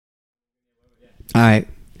All right.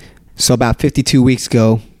 So about 52 weeks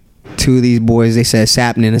ago, two of these boys, they said it's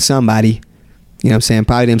happening to somebody. You know what I'm saying?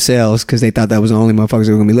 Probably themselves, because they thought that was the only motherfuckers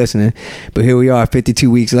that were going to be listening. But here we are 52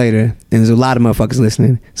 weeks later, and there's a lot of motherfuckers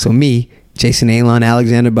listening. So me, Jason Alon,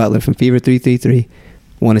 Alexander Butler from Fever 333,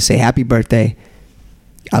 want to say happy birthday.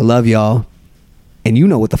 I love y'all. And you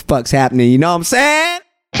know what the fuck's happening. You know what I'm saying?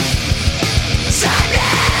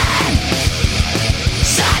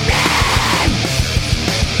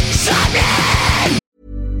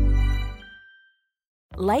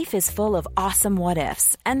 Life is full of awesome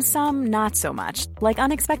what-ifs, and some not so much, like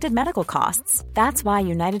unexpected medical costs. That's why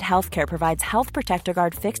United Healthcare provides Health Protector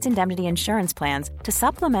Guard fixed indemnity insurance plans to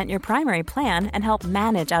supplement your primary plan and help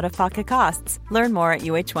manage out-of-pocket costs. Learn more at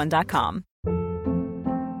uh1.com.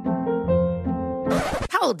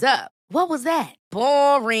 Hold up. What was that?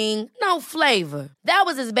 Boring. No flavor. That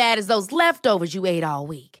was as bad as those leftovers you ate all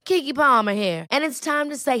week. Keke Palmer here, and it's time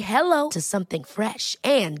to say hello to something fresh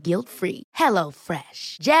and guilt-free.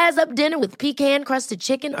 HelloFresh. Jazz up dinner with pecan-crusted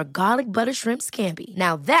chicken or garlic butter shrimp scampi.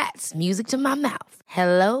 Now that's music to my mouth.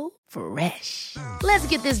 HelloFresh. Let's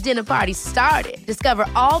get this dinner party started. Discover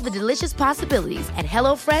all the delicious possibilities at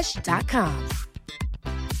HelloFresh.com.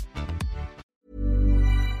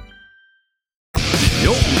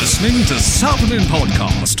 You're listening to Sappenin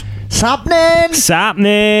Podcast.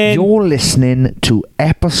 Sappenin! You're listening to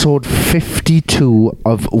episode 52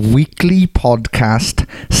 of weekly podcast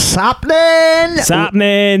Sappenin!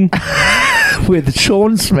 With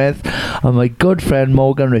Sean Smith and my good friend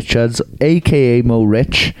Morgan Richards, aka Mo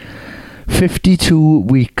Rich. 52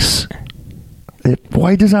 weeks.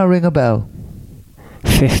 Why does that ring a bell?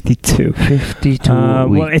 52 weeks.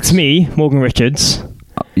 Well, it's me, Morgan Richards.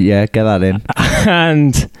 Yeah, get that in.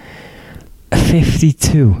 And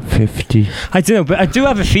 50. I don't know, but I do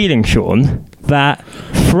have a feeling, Sean, that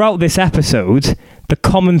throughout this episode, the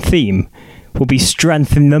common theme will be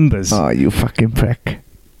strength in numbers. Oh, you fucking prick.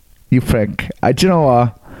 Do you know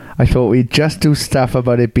what? I thought we'd just do stuff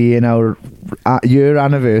about it being our year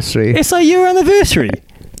anniversary. It's our year anniversary.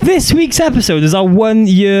 This week's episode is our 1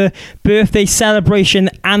 year birthday celebration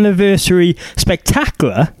anniversary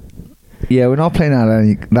spectacular. Yeah, we're not playing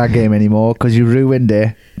that game anymore because you ruined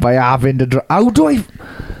it by having to... How do I...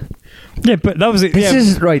 Yeah, but that was it. This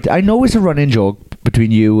is... Right, I know it's a running joke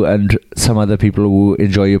between you and some other people who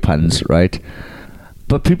enjoy your puns, right?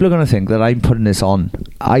 But people are going to think that I'm putting this on.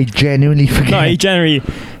 I genuinely forget. No,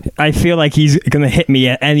 I feel like he's going to hit me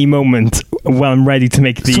at any moment when I'm ready to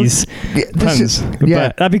make these puns.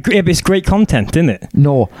 But that'd be great. It's great content, isn't it?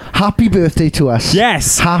 No. Happy birthday to us.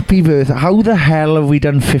 Yes. Happy birthday. How the hell have we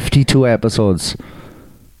done 52 episodes?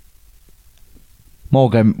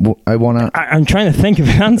 Morgan, I'm trying to think of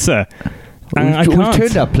an answer. We've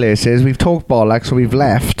turned up places, we've talked bollocks, we've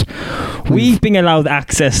left. We've been allowed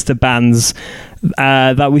access to bands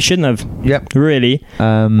that we shouldn't have. Yep. Really.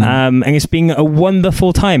 And it's been a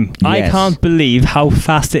wonderful time. Yes. I can't believe how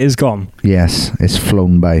fast it has gone. Yes, it's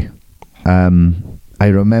flown by. I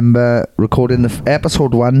remember recording the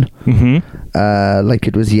episode 1 like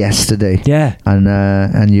it was yesterday. Yeah.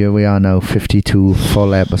 And here we are now, 52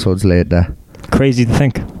 full episodes later. Crazy to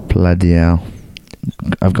think. Bloody hell.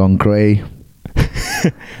 I've gone grey.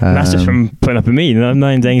 That's just from putting up with me.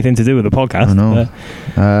 Not anything to do with the podcast. I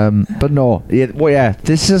know. But no. Yeah,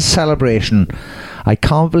 this is a celebration. I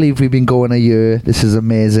can't believe we've been going a year. This is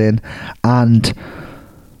amazing. And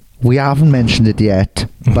we haven't mentioned it yet,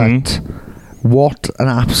 but what an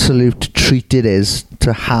absolute treat it is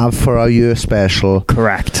to have for our year special.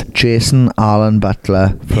 Correct. Jason Allen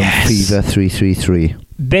Butler from Fever 333.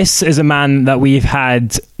 This is a man that we've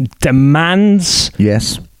had demands,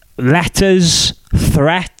 letters,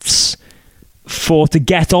 threats to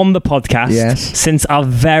get on the podcast since our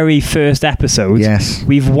very first episode.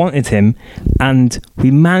 We've wanted him, and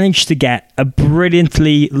we managed to get a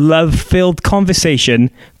brilliantly love-filled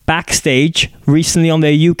conversation backstage recently on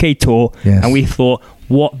their UK tour, and we thought,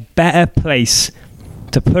 what better place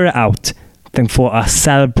to put it out than for a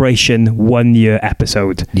celebration 1 year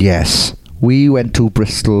episode. Yes. We went to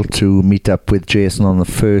Bristol to meet up with Jason on the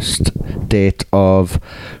first date of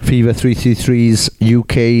Fever 333's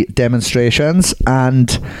UK demonstrations, and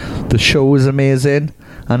the show was amazing.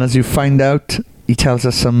 And as you find out, he tells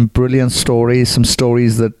us some brilliant stories, some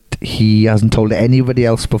stories that he hasn't told anybody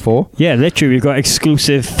else before. Yeah, literally, we've got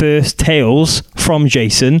exclusive first tales from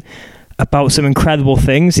Jason about some incredible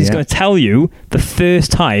things. He's going to tell you the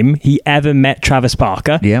first time he ever met Travis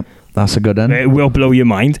Barker. Yep, that's a good one. It will blow your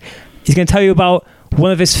mind. He's going to tell you about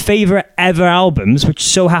one of his favourite ever albums, which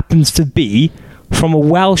so happens to be from a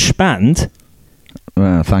Welsh band.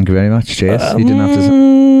 Well, thank you very much, Chase. You didn't have to say...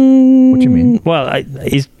 What do you mean? Well,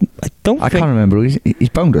 I can't remember. He's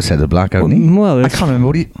bound to have said the Blackout, hasn't he? Well, I can't remember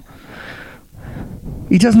what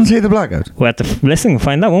he doesn't say the Blackout. We'll have to listen and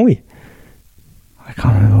find out, won't we? I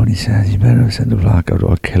can't remember what he says. He better have said the Blackout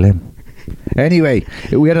or I'll kill him. Anyway,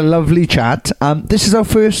 we had a lovely chat. This is our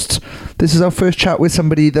first chat with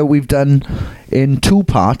somebody that we've done in 2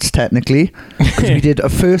 parts, technically, because we did a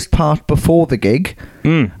first part before the gig,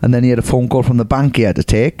 and then he had a phone call from the bank he had to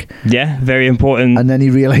take. Yeah, very important. And then he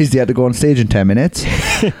realised he had to go on stage in 10 minutes.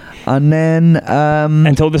 And then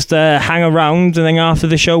and told us to hang around, and then after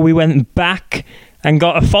the show we went back and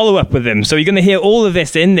got a follow-up with him. So you're going to hear all of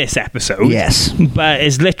this in this episode. Yes. But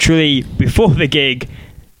it's literally before the gig.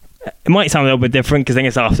 It might sound a little bit different because I think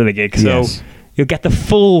it's after the gig. So you'll get the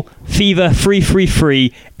full Fever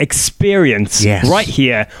free experience right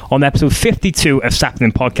here on episode 52 of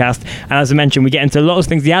Sapnin Podcast. And as I mentioned, we get into a lot of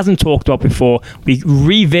things he hasn't talked about before. We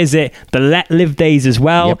revisit the Let Live days as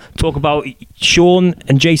well. Talk about Sean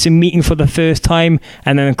and Jason meeting for the first time,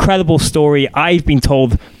 and an incredible story I've been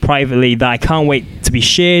told privately that I can't wait to be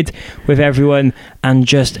shared with everyone, and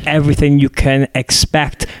just everything you can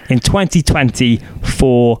expect in 2020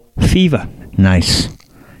 for Fever. Nice.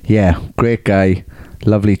 Yeah, great guy,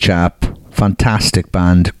 lovely chap, fantastic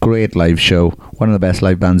band, great live show, one of the best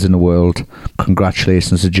live bands in the world.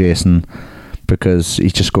 Congratulations to Jason, because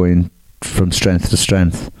he's just going from strength to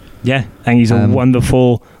strength. Yeah, and he's a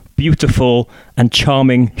wonderful, beautiful and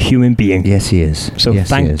charming human being. Yes, he is. So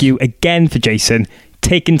thank you again for Jason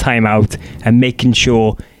taking time out and making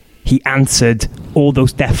sure he answered all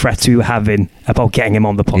those death threats we were having about getting him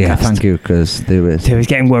on the podcast. Yeah, thank you, because they was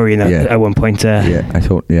getting worrying at one point. I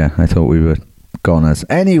thought we were goners.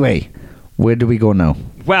 Anyway, where do we go now?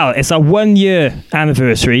 Well, it's our 1 year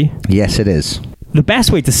anniversary. Yes, it is. The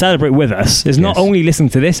best way to celebrate with us is not only listening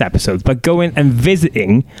to this episode, but going and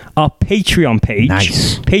visiting our Patreon page.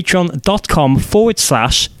 Nice.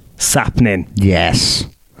 Patreon.com/Sapnin. Yes.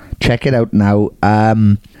 Check it out now.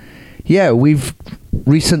 We've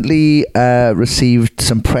recently received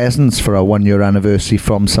some presents for our 1 year anniversary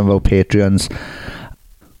from some of our Patreons.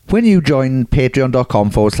 When you join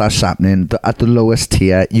patreon.com/Sapnin, at the lowest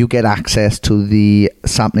tier, you get access to the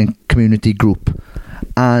Sapnin community group.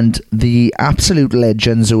 And the absolute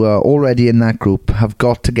legends who are already in that group have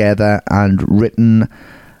got together and written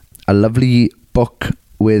a lovely book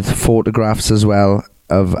with photographs as well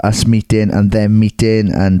of us meeting and them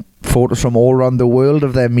meeting, and photos from all around the world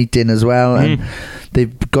of them meeting as well. And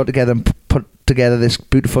they've got together and put together this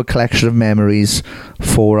beautiful collection of memories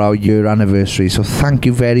for our year anniversary. So thank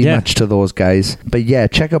you very much to those guys. But yeah,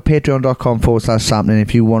 check out patreon.com/Sapnin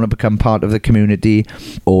if you want to become part of the community,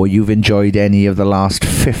 or you've enjoyed any of the last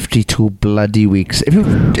 52 bloody weeks. If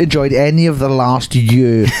you've enjoyed any of the last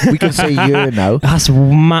year, we can say year now.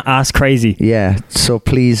 That's crazy. Yeah, so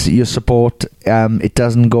please, your support, it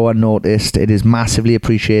doesn't go unnoticed. It is massively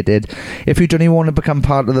appreciated. If you don't even want to become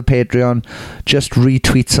part of the Patreon, just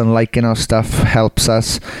retweets and liking our stuff helps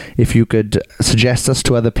us. If you could suggest us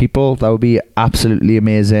to other people, that would be absolutely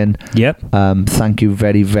amazing. Thank you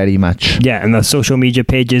very, very much. Yeah, and the social media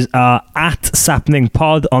pages are at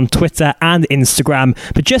SapningPod on Twitter and Instagram.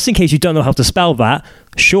 But just in case you don't know how to spell that,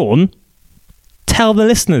 Sean, tell the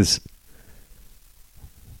listeners.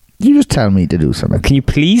 You just tell me to do something. Can you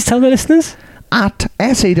please tell the listeners? At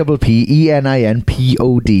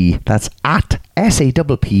SAPPENINPOD. That's at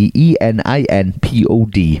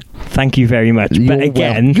SAPPENINPOD. Thank you very much. But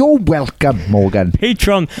again, you're welcome, Morgan.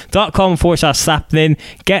 Patreon.com/Sapnin.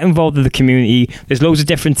 Get involved with the community. There's loads of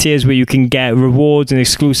different tiers where you can get rewards and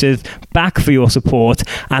exclusive back for your support.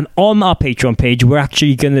 And on our Patreon page, we're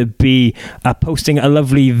actually going to be posting a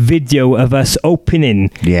lovely video of us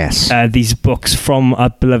opening these books from our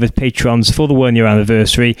beloved patrons for the 1 year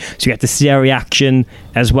anniversary. So you get to see our reaction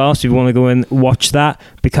as well. So if you want to go and watch that,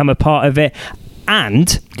 become a part of it.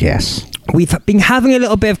 And we've been having a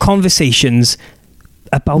little bit of conversations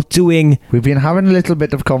about doing... We've been having a little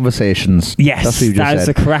bit of conversations. Yes, that is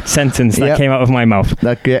the correct sentence that came out of my mouth.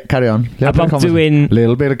 Carry on. About doing... A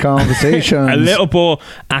little bit of conversations. A little more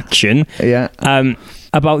action. Yeah.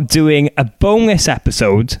 About doing a bonus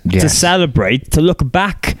episode to celebrate, to look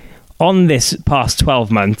back on this past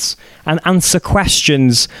 12 months and answer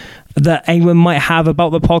questions that anyone might have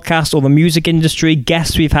about the podcast or the music industry,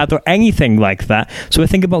 guests we've had, or anything like that. So I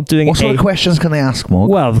think about doing... What sort of questions can they ask, Morg?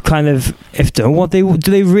 Well, kind of, do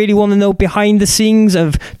they really want to know behind the scenes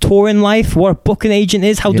of touring life, what a booking agent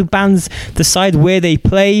is, how do bands decide where they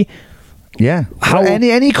play? Yeah.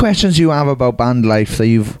 Any questions you have about band life that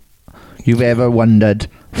you've ever wondered,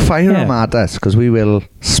 fire them at us, because we will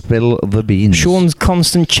spill the beans. Sean's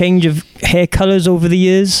constant change of hair colours over the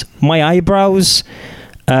years, my eyebrows...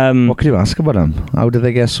 What could you ask about them? How did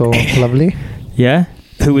they get so lovely? Yeah.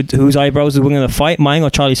 Whose eyebrows are winning the fight? Mine or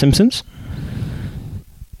Charlie Simpson's?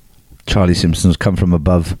 Charlie Simpson's come from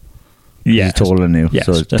above. Yeah, he's taller than you, yes,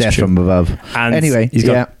 so it's death true. from above. And anyway, he's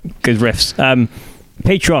got good riffs.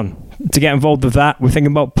 Patreon, to get involved with that, we're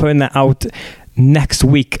thinking about putting that out next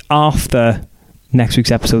week after next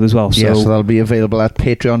week's episode as well. So that'll be available at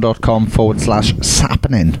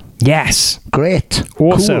patreon.com/sappening. Yes. Great.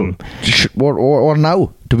 Awesome. Cool. Or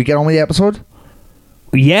now? Do we get on with the episode?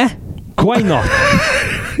 Yeah. Why not?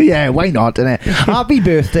 Yeah, why not? Innit? Happy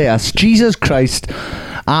birthday, us. Jesus Christ.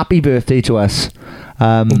 Happy birthday to us.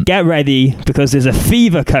 Get ready, because there's a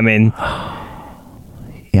fever coming.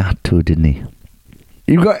 He had to, didn't he?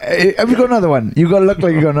 Have you got another one? You got to look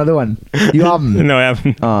like you got another one. You haven't. No, I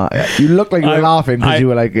haven't. You look like you were laughing because you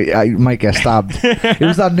were like, I might get stabbed. It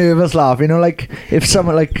was that nervous laugh, you know, like if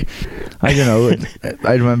someone like, I don't know,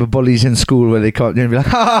 I remember bullies in school where they can't, you know, be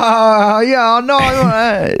like, yeah, no,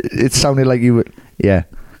 it sounded like you were, yeah.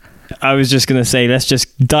 I was just going to say, let's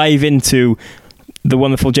just dive into the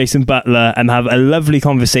wonderful Jason Butler and have a lovely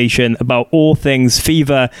conversation about all things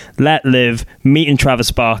Fever, Let Live, meeting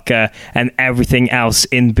Travis Barker, and everything else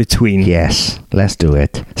in between. Yes, let's do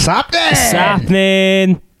it.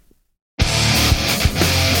 Sappening!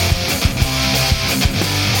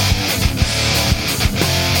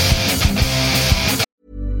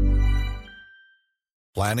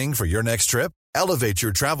 Planning for your next trip? Elevate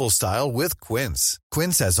your travel style with Quince.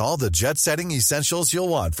 Quince has all the jet-setting essentials you'll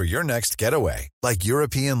want for your next getaway, like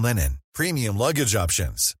European linen, premium luggage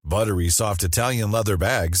options, buttery soft Italian leather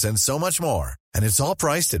bags, and so much more. And it's all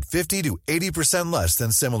priced at 50 to 80% less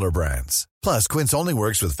than similar brands. Plus, Quince only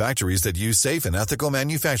works with factories that use safe and ethical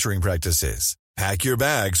manufacturing practices. Pack your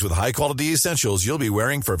bags with high-quality essentials you'll be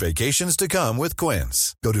wearing for vacations to come with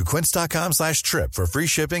Quince. Go to quince.com/trip for free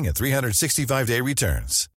shipping and 365-day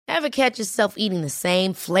returns. Ever catch yourself eating the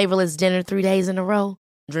same flavorless dinner 3 days in a row?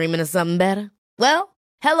 Dreaming of something better? Well,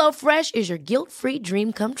 HelloFresh is your guilt-free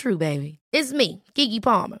dream come true, baby. It's me, Keke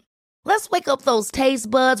Palmer. Let's wake up those taste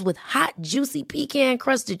buds with hot, juicy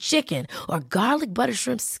pecan-crusted chicken or garlic butter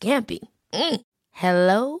shrimp scampi.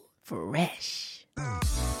 Hello Fresh.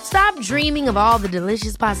 Stop dreaming of all the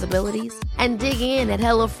delicious possibilities and dig in at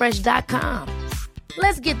HelloFresh.com.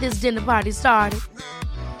 Let's get this dinner party started.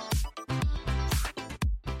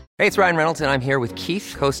 Hey, it's Ryan Reynolds, and I'm here with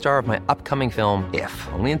Keith, co-star of my upcoming film, If,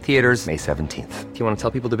 only in theaters May 17th. Do you want to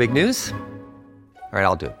tell people the big news? All right,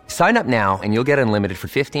 I'll do it. Sign up now and you'll get unlimited for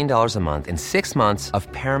 $15 a month and 6 months of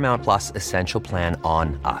Paramount Plus Essential Plan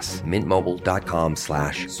on us.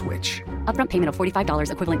 MintMobile.com/switch. Upfront payment of $45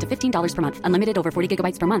 equivalent to $15 per month. Unlimited over 40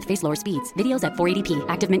 gigabytes per month. Face lower speeds. Videos at 480p.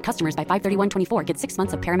 Active Mint customers by 531.24 get 6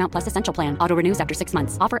 months of Paramount Plus Essential Plan. Auto renews after 6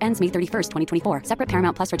 months. Offer ends May 31st, 2024. Separate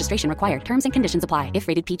Paramount Plus registration required. Terms and conditions apply if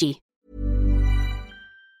rated PG.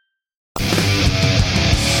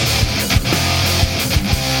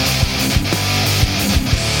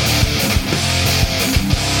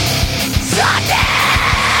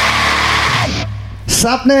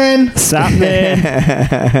 Sappening.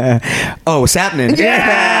 Oh, Sappening.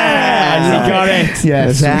 Yeah, you got it.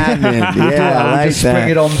 Yes, Sappening. Yeah, I like just that. Spring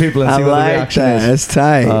it on people and see what the reaction is. That's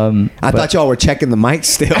tight. I but- thought y'all were checking the mic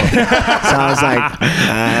still. So I was like,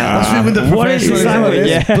 That's when the What is professionals that? is.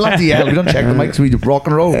 Yeah. Bloody hell, we don't check the mics, we do rock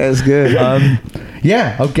and roll. that's good.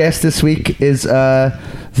 Yeah, our guest this week is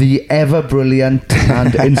the ever brilliant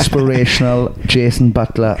and inspirational Jason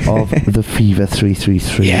Butler of the Fever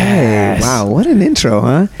 333. Yes. Wow, what an intro,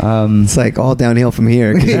 huh? It's like all downhill from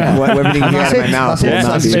here. Everything you hear out of my mouth will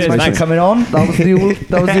not be That's expression. coming on. That was the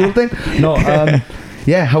old thing. No,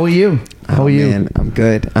 yeah, how are you? How are you? Man, I'm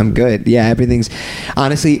good. Yeah, everything's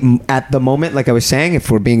honestly at the moment, like I was saying, if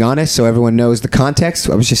we're being honest, so everyone knows the context.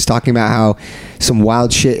 I was just talking about how some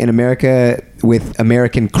wild shit in America with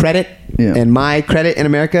American credit, and my credit in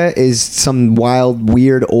America is some wild,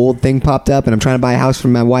 weird, old thing popped up, and I'm trying to buy a house for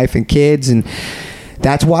my wife and kids, and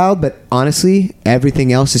that's wild. But honestly,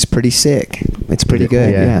 everything else is pretty sick. It's pretty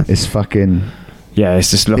good. Yeah. It's fucking. Yeah,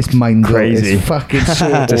 it's just It's mind blowing. crazy. It's fucking so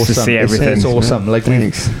Just awesome. to see everything. It's awesome. Like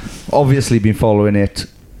Thanks. we've obviously been following it,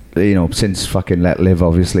 you know, since fucking Let Live,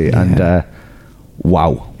 obviously, and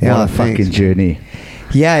wow, Yeah, what a thanks, fucking journey.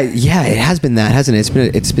 Yeah, it has been that, hasn't it?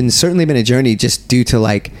 It's been certainly been a journey, just due to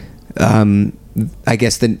like, I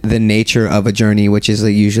guess the nature of a journey, which is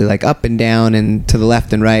like usually like up and down and to the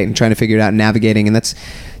left and right, and trying to figure it out and navigating, and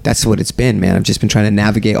that's what it's been, man. I've just been trying to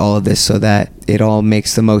navigate all of this so that it all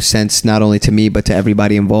makes the most sense, not only to me but to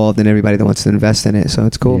everybody involved and everybody that wants to invest in it. So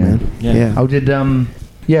it's cool, man. Yeah. How did when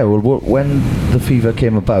the Fever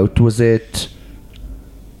came about, was it?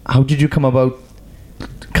 How did you come about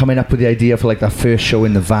coming up with the idea for like that first show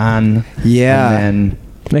in the van. Yeah. And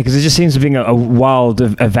then because it just seems to be a wild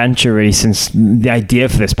adventure really since the idea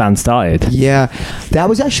for this band started. Yeah, that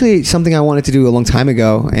was actually something I wanted to do a long time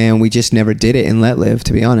ago, and we just never did it in Let Live,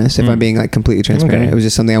 to be honest, if I'm being like completely transparent. Okay. It was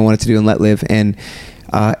just something I wanted to do in Let Live, and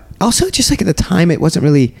also just like at the time it wasn't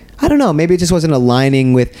really, I don't know, maybe it just wasn't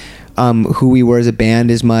aligning with who we were as a band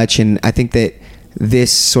as much. And I think that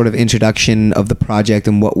this sort of introduction of the project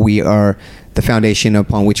and what we are, the foundation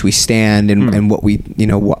upon which we stand, and what we,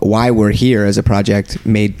 why we're here as a project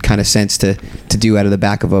made kind of sense to do out of the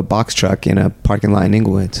back of a box truck in a parking lot in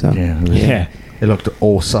Inglewood. So yeah. It looked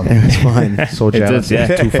awesome. It was fun. So jealous. It does,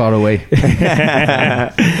 yeah. Too far away.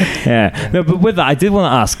 Yeah. No, but with that, I did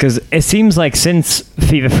want to ask, because it seems like since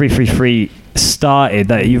Fever 333 started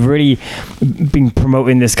that you've really been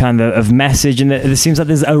promoting this kind of message, and it seems like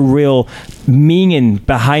there's a real meaning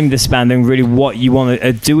behind this band and really what you want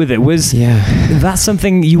to do with it. Was that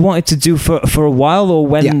something you wanted to do for a while, or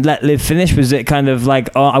when Let Live finished, was it kind of like,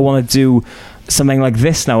 oh, I want to do something like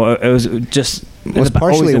this now? It was just... It was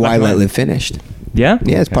partially why Let Live finished. Yeah?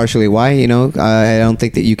 Yeah, it's partially why, I don't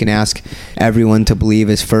think that you can ask everyone to believe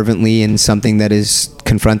as fervently in something that is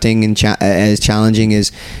confronting and as challenging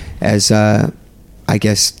as I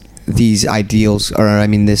guess these ideals, or I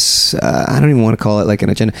mean this, I don't even want to call it like an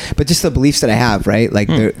agenda, but just the beliefs that I have, right? Like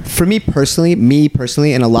for me personally,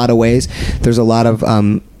 in a lot of ways, there's a lot of,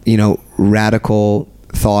 radical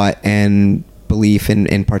thought and belief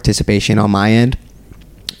and participation on my end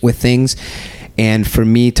with things. And for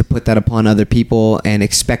me to put that upon other people and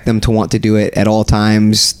expect them to want to do it at all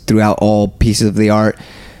times throughout all pieces of the art,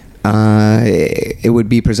 it would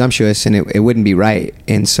be presumptuous, and it wouldn't be right.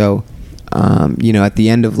 And so, at the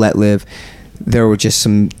end of Let Live, there were just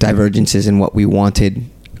some divergences in what we wanted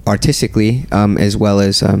artistically, as well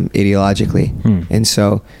as ideologically. And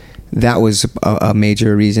so that was a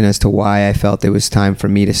major reason as to why I felt it was time for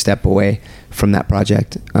me to step away from that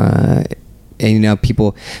project. And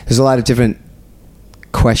there's a lot of different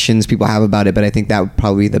questions people have about it, but I think that would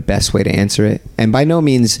probably be the best way to answer it. And by no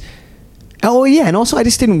means... Oh, yeah, and also I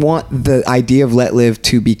just didn't want the idea of Let Live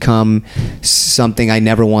to become something I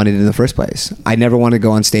never wanted in the first place. I never wanted to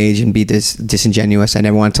go on stage and be disingenuous. I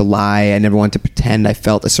never wanted to lie. I never wanted to pretend I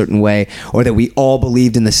felt a certain way, or that we all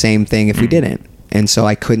believed in the same thing if we didn't. And so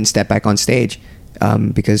I couldn't step back on stage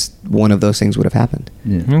because one of those things would have happened.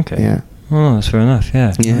 Yeah. Okay. Yeah. Oh, that's fair enough.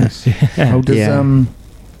 Yeah. Yeah. How does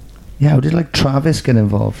how did like Travis get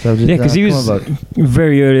involved? Because he was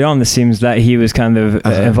very early on. It seems that he was kind of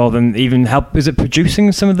involved in even help. Is it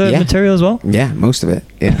producing some of the material as well? Yeah, most of it.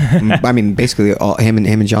 Yeah, I mean, basically, all him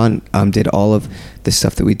and John did all of the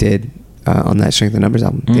stuff that we did on that Strength in Numbers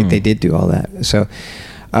album. They did do all that. So,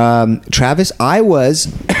 Travis, I was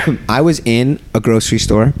in a grocery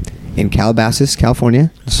store in Calabasas, California,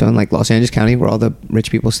 so in like Los Angeles County, where all the rich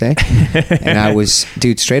people stay. And I was,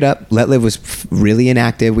 dude, straight up, Let Live was really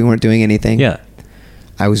inactive. We weren't doing anything. Yeah.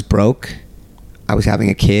 I was broke. I was having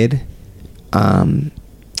a kid. I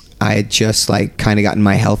had just like kind of gotten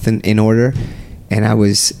my health in order, and I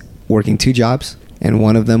was working 2 jobs, and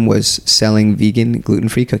one of them was selling vegan,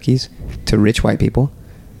 gluten-free cookies to rich white people,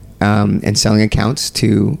 and selling accounts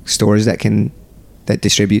to stores that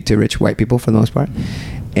distribute to rich white people for the most part.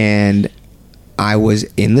 And I was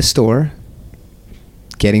in the store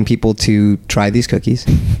getting people to try these cookies.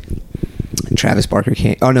 And Travis Barker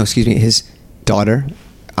came. Oh, no, excuse me. His daughter,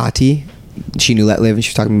 Ati, she knew Let Live, and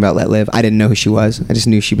she was talking about Let Live. I didn't know who she was. I just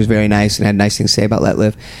knew she was very nice and had nice things to say about Let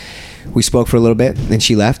Live. We spoke for a little bit, and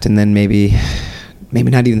she left. And then maybe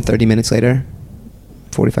not even 30 minutes later,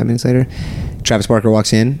 45 minutes later, Travis Barker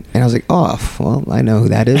walks in, and I was like, oh, well, I know who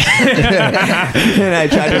that is. And I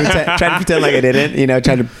tried to pretend like I didn't,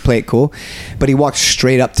 tried to play it cool. But he walked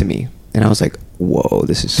straight up to me, and I was like, whoa,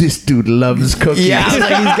 this dude loves cookies. Yeah, I was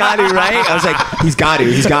like, he's got to, right? I was like, he's got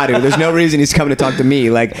to. There's no reason he's coming to talk to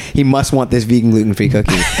me. Like, he must want this vegan gluten-free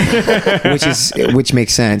cookie, which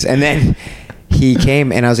makes sense. And then he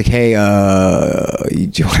came, and I was like, hey,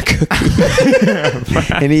 do you want a cookie?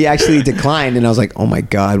 And he actually declined, and I was like, oh my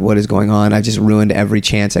God, what is going on? I just ruined every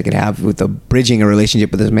chance I could have with bridging a relationship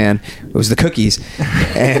with this man. It was the cookies.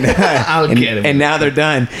 And and now they're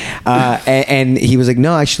done. And he was like,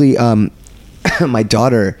 no, actually, my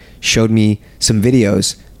daughter showed me some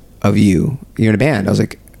videos of you. You're in a band. I was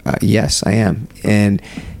like, yes, I am. And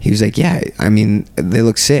he was like, yeah, I mean, they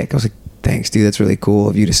look sick. I was like, thanks, dude. That's really cool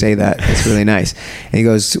of you to say that. That's really nice. And he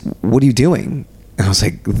goes, what are you doing? And I was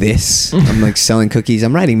like, this. I'm like selling cookies.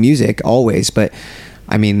 I'm writing music always, but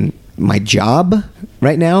I mean, my job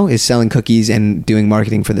right now is selling cookies and doing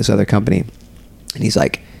marketing for this other company. And he's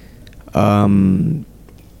like,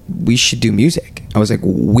 we should do music. I was like,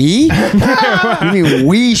 we? What do you mean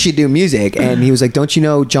we should do music? And he was like, don't you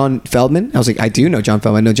know John Feldman? I was like, I do know John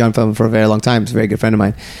Feldman. I know John Feldman for a very long time. He's a very good friend of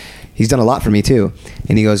mine. He's done a lot for me too.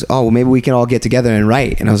 And he goes, oh, well, maybe we can all get together and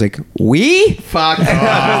write. And I was like, we? Fuck off.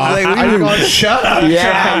 I was like, shut up.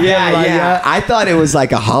 Yeah. I thought it was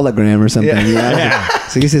like a hologram or something. Yeah.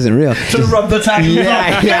 So this isn't real. To rub the tack.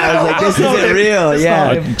 Yeah. I was like, this isn't real.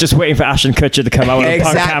 Yeah. Just waiting for Ashton Kutcher to come out with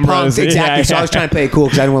punk cameras. Exactly. So I was trying to play it cool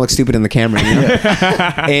because I didn't want to look stupid in the camera. You know?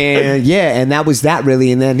 And that was that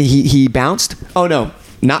really. And then he bounced. Oh no,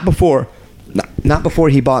 not before. Not before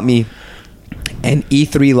he bought me an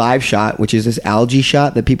E3 live shot, which is this algae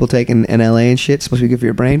shot that people take in LA and shit. It's supposed to be good for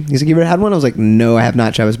your brain. He's like, you ever had one? I was like, no, I have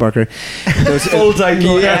not, Travis Barker. Full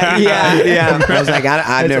cycle. Yeah. I was like,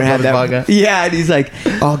 I've never had that one. Yeah, and he's like,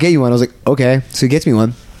 oh, I'll get you one. I was like, okay. So he gets me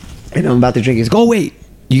one, and I'm about to drink. He's like, oh, wait,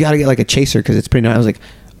 you got to get like a chaser because it's pretty nice. I was like,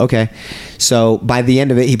 okay. So by the end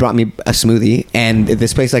of it, he brought me a smoothie, and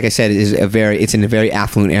this place, like I said, it's in a very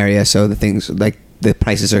affluent area, so the things like the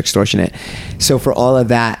prices are extortionate. So for all of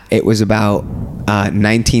that, it was about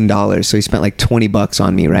 $19. So he spent like $20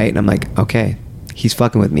 on me, right? And I'm like, okay, he's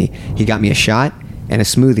fucking with me. He got me a shot and a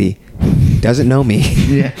smoothie. Doesn't know me.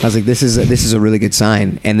 Yeah. I was like, this is a really good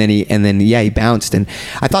sign. And then he bounced, and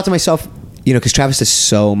I thought to myself, you know, because Travis does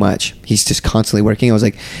so much, he's just constantly working. I was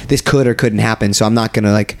like, this could or couldn't happen, so I'm not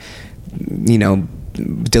gonna like, you know,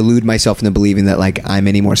 delude myself into believing that like I'm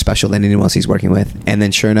any more special than anyone else he's working with. And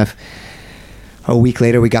then sure enough, a week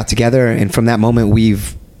later we got together, and from that moment we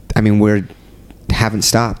haven't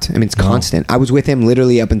stopped. I mean, it's constant. I was with him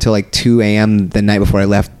literally up until like 2 a.m. the night before I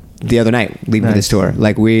left the other night, leaving for this tour.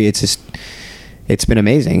 Like it's been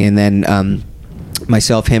amazing. And then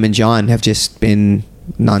myself, him, and John have just been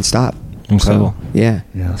nonstop. Incredible. So, yeah,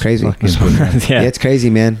 crazy. Yeah, it's crazy,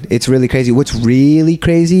 man. It's really crazy. What's really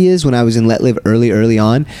crazy is when I was in Let Live early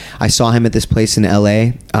on, I saw him at this place in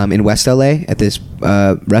LA, in West LA, at this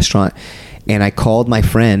restaurant. And I called my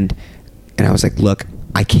friend, and I was like, look,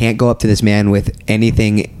 I can't go up to this man with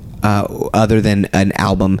anything other than an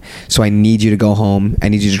album. So I need you to go home. I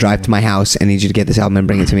need you to drive to my house. I need you to get this album and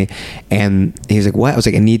bring it to me. And he was like, what? I was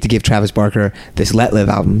like, I need to give Travis Barker this Let Live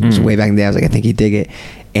album. It was way back in the day. I was like, I think he'd dig it.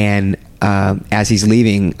 And as he's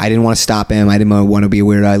leaving, I didn't want to stop him. I didn't want to be a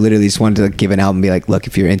weirdo. I literally just wanted to give an album and be like, look,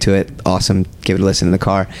 if you're into it, awesome. Give it a listen in the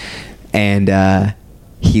car. And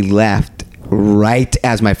he left right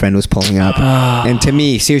as my friend was pulling up. And to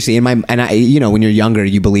me, seriously, I, you know, when you're younger,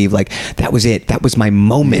 you believe like that was it. That was my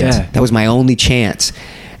moment. Yeah. That was my only chance.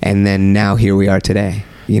 And then now here we are today.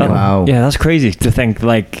 You know? Wow. Yeah, that's crazy to think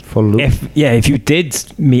like if you did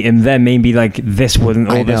meet him then maybe like this wouldn't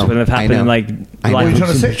have happened and like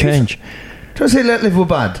life would change. Trying to say Let Live were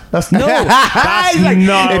bad. That's no. That's like,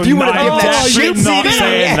 no. If you would have given that shit not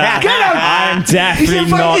saying that. I'm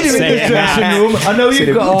definitely not saying that. I know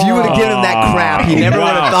you've got. If you would have given him that crap, he never would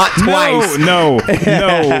have thought twice. No.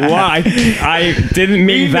 Why? I didn't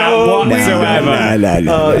mean that whatsoever.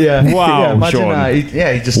 No. Yeah. Wow. Imagine Sean. that.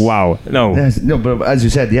 He just. Wow. No, but as you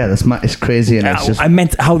said, it's crazy, and it's just. I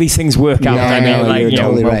meant how these things work out. I mean, like you're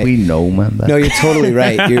totally right. We know, man. No, you're totally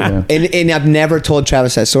right. And I've never told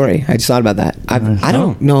Travis that story. I just thought about that. I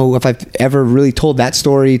don't know if I've ever really told that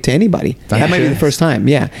story to anybody. That might be the first time.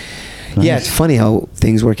 Yeah. Nice. Yeah, it's funny how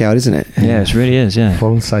things work out, isn't it? Yeah, it really is. Yeah,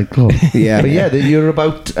 full cycle. Yeah, but yeah, you're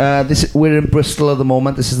about this. We're in Bristol at the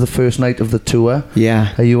moment. This is the first night of the tour.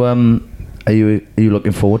 Yeah. Are you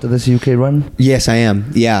looking forward to this UK run? Yes, I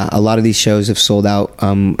am. Yeah, a lot of these shows have sold out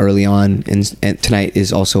early on, and tonight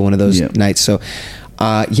is also one of those nights. So,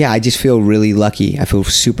 I just feel really lucky. I feel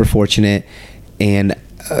super fortunate, and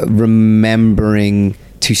remembering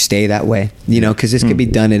to stay that way, you know, because this could be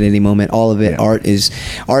done at any moment. All of it, art is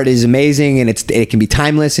amazing, and it can be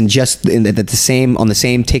timeless, and just on the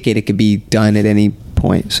same ticket, it could be done at any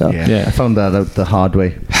point. So I found that out the hard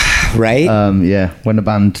way. Right? When the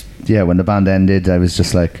band ended, I was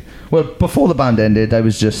just like, well, before the band ended, I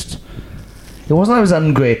was just, it wasn't I was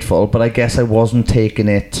ungrateful, but I guess I wasn't taking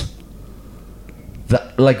it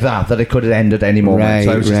that it could have ended any moment. Right,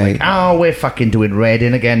 so I was just like, we're fucking doing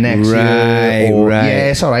Reading again next year. Or,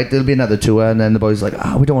 yeah, it's alright, there'll be another tour. And then the boys were like,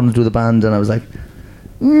 we don't want to do the band. And I was like,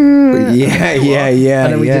 yeah.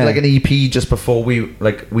 And then we did like an EP just before we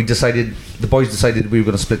decided, the boys decided we were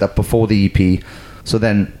going to split up before the EP. So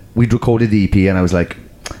then we'd recorded the EP, and I was like,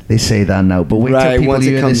 they say that now, but wait till people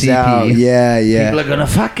hear this EP. Out. Yeah. People are gonna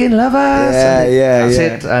fucking love us. That's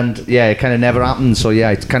it. And it kind of never happened. So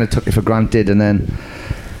I kind of took it for granted, and then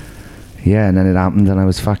it happened, and I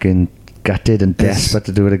was fucking gutted and desperate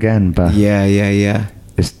to do it again. But yeah.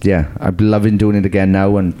 I'm loving doing it again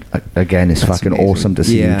now, and again, it's That's fucking amazing. awesome to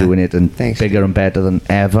see you doing it, and bigger and better than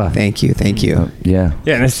ever. Thank you. Yeah,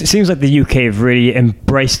 and it seems like the UK have really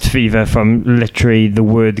embraced Fever from literally the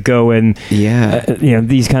word go, and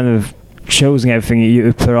these kind of shows and everything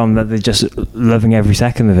you put on, that they're just loving every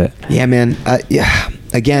second of it. Yeah, man.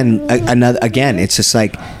 Again, it's just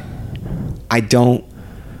like I don't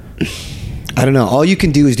know. All you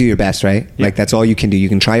can do is do your best, right? Yeah. Like that's all you can do. You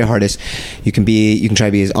can try your hardest. You can try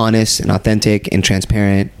to be as honest and authentic and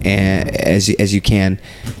transparent as you can,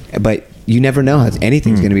 but you never know how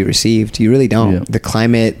anything's going to be received. You really don't. Yeah. The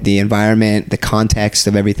climate, the environment, the context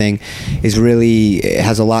of everything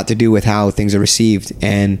has a lot to do with how things are received.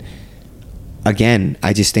 And again,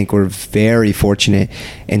 I just think we're very fortunate.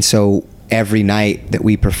 And so every night that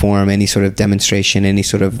we perform any sort of demonstration, any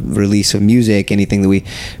sort of release of music, anything that we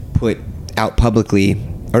put out publicly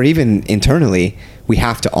or even internally, we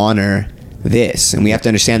have to honor this, and we have to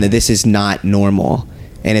understand that this is not normal,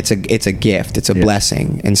 and it's a gift, it's a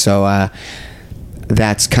blessing. And so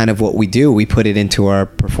that's kind of what we do. We put it into our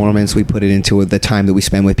performance, we put it into the time that we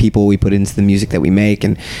spend with people, we put it into the music that we make,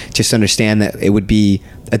 and just understand that it would be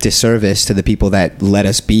a disservice to the people that let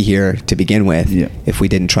us be here to begin with if we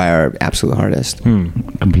didn't try our absolute hardest.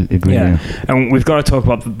 Completely agree. And we've got to talk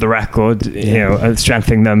about the record,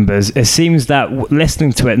 Strengthening Numbers. It seems that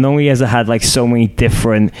listening to it, not only has it had like so many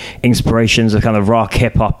different inspirations of kind of rock,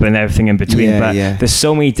 hip hop and everything in between, but there's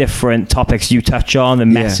so many different topics you touch on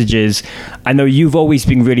and messages. I know you've always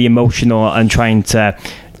been really emotional and trying to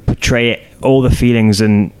portray all the feelings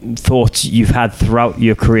and thoughts you've had throughout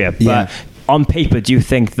your career, but on paper, do you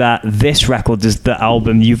think that this record is the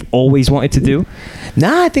album you've always wanted to do?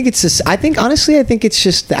 Nah, I think it's just, honestly it's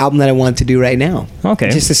just the album that I want to do right now. Okay.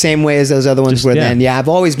 Just the same way as those other ones were then. Yeah, I've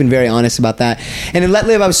always been very honest about that. And in Let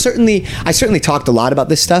Live, I certainly talked a lot about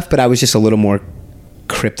this stuff, but I was just a little more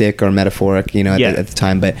cryptic or metaphoric, at the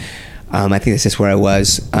time. But I think that's just where I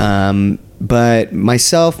was. But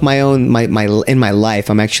myself, in my life,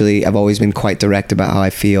 I've always been quite direct about how I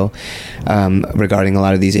feel regarding a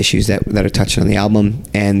lot of these issues that are touched on the album.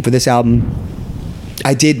 And for this album,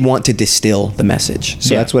 I did want to distill the message.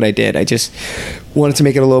 So that's what I did. I just wanted to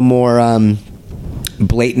make it a little more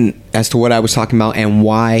blatant as to what I was talking about and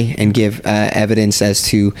why, and give evidence as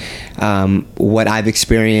to what I've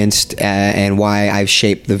experienced and why I've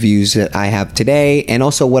shaped the views that I have today, and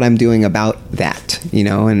also what I'm doing about that,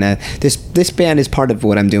 and this band is part of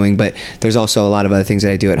what I'm doing, but there's also a lot of other things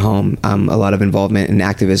that I do at home, a lot of involvement and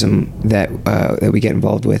activism that we get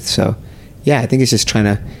involved with. So I think it's just trying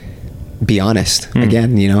to be honest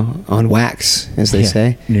again, on wax, as they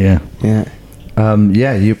say. You're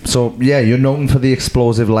known for the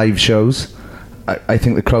explosive live shows. I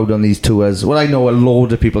think the crowd on these tours, I know a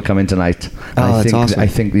load of people coming tonight. That's awesome. I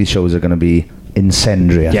think these shows are going to be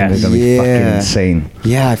incendiary. I think they're going to be fucking insane.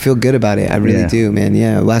 Yeah, I feel good about it. I really do, man.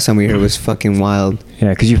 Yeah, last time we were here was fucking wild. Yeah,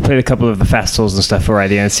 because you've played a couple of the festivals and stuff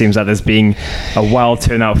already, and it seems like there's been a wild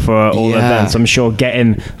turnout for all events. I'm sure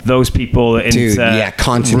getting those people into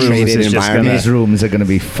concentrated environment. These rooms are going to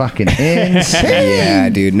be fucking insane. Yeah,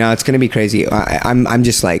 dude. No, it's going to be crazy. I'm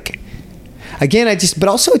just like, again, but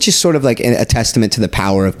also it's just sort of like a testament to the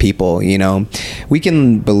power of people. We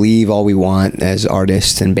can believe all we want as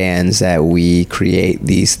artists and bands that we create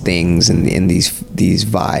these things and these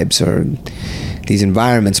vibes or these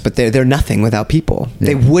environments, but they're nothing without people.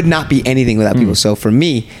 They would not be anything without people. So for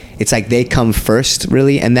me, it's like they come first,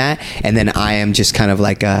 really, and then I am just kind of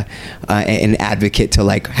like an advocate to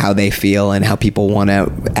like how they feel and how people want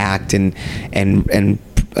to act and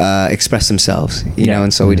express themselves,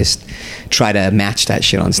 and so we just try to match that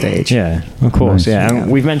shit on stage. Yeah, of course. And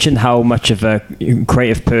we've mentioned how much of a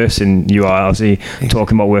creative person you are, obviously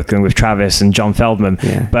talking about working with Travis and John Feldman,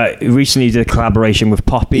 but recently you did a collaboration with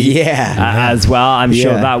Poppy as well. I'm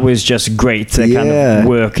sure that was just great to kind of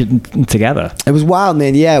work together. It was wild,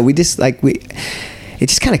 man. We just it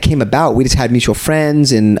just kind of came about. We just had mutual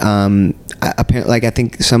friends, and apparently, I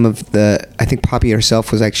think Poppy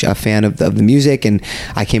herself was actually a fan of the music, and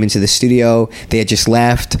I came into the studio. They had just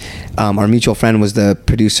left. Our mutual friend was the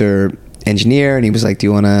producer engineer, and he was like, "Do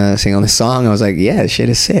you want to sing on this song?" I was like, "Yeah, this shit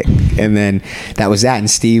is sick." And then that was that. And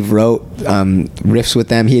Steve wrote riffs with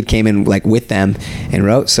them. He had came in like with them and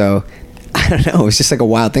wrote. So I don't know. It was just like a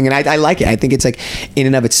wild thing, and I like it. I think it's like in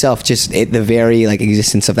and of itself, just the very like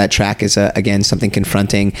existence of that track is again something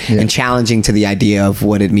confronting and challenging to the idea of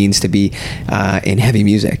what it means to be in heavy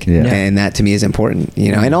music, and that to me is important,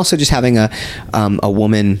 And also just having a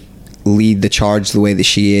woman lead the charge the way that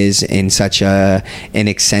she is in such an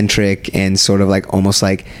eccentric and sort of like almost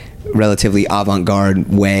like relatively avant-garde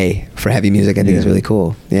way for heavy music, I think is really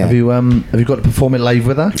cool. Yeah. Have you got to perform it live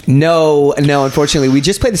with her? No, unfortunately. We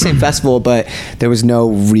just played the same festival, but there was no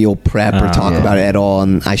real prep or talk about it at all.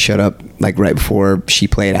 And I showed up like right before she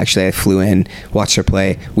played. Actually, I flew in, watched her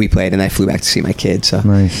play, we played, and I flew back to see my kid. So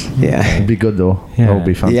nice. Yeah, it'd be good though. Yeah. That would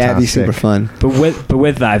be fantastic. Yeah, it'd be super fun. But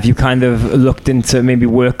with that, have you kind of looked into maybe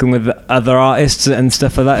working with other artists and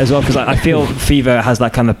stuff like that as well? Because I feel Fever has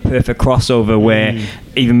that kind of perfect crossover where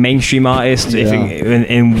even mainstream artists, if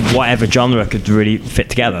in whatever genre, could really fit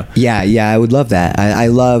together. Yeah, I would love that. I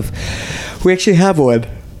love. We actually have one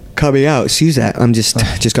coming out. Suzette, I'm just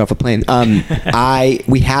got off a plane.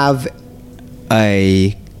 We have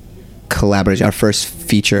a collaboration, our first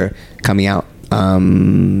feature coming out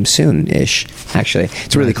soon-ish. Actually,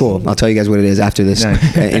 it's really cool. I'll tell you guys what it is after this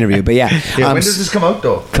interview. But yeah, when does this come out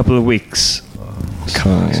though? A couple of weeks.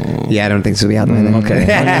 Yeah, I don't think this will be out by then. Okay.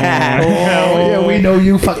 Yeah, we know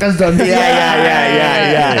you fuckers done. Yeah.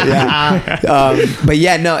 But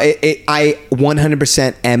yeah, no, I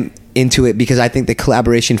 100% am into it because I think the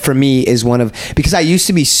collaboration for me is because I used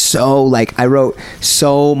to be so like, I wrote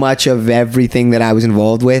so much of everything that I was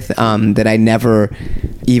involved with that I never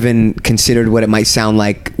even considered what it might sound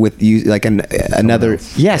like with you, like another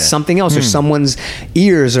something else or someone's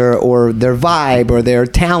ears or their vibe or their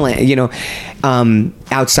talent,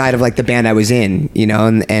 outside of like the band I was in,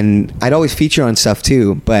 and I'd always feature on stuff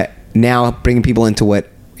too, but now bringing people into what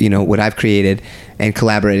I've created and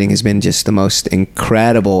collaborating has been just the most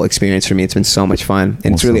incredible experience for me. It's been so much fun,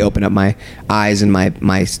 and it's really opened up my eyes and my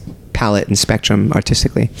palette and spectrum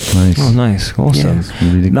artistically. Nice. Oh, nice. Awesome.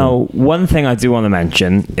 Yeah. Really cool. Now, one thing I do want to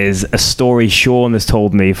mention is a story Sean has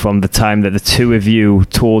told me from the time that the two of you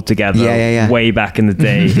toured together way back in the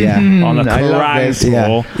day on a Kerrang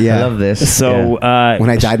tour. Yeah. I love this. So when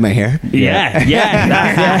I dyed my hair. Yeah,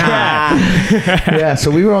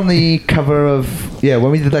 so we were on the cover of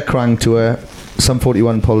when we did that Kerrang tour. Sum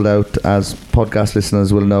 41 pulled out, as podcast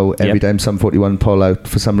listeners will know. Every time Sum 41 pull out,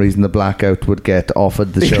 for some reason the Blackout would get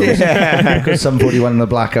offered the shows because Sum 41 and the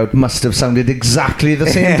Blackout must have sounded exactly the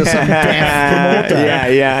same to some deaf promoter.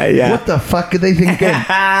 Yeah. What the fuck are they thinking?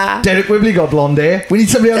 Derek Whibley got blonde hair. We need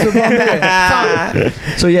somebody else with blonde hair.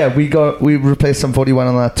 So we replaced Sum 41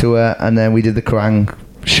 on that tour, and then we did the Kerrang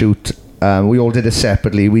shoot. We all did it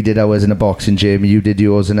separately. We did ours in a boxing gym. You did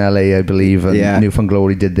yours in LA, I believe, and Newfound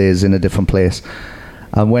Glory did theirs in a different place.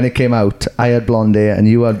 And when it came out, I had blonde hair and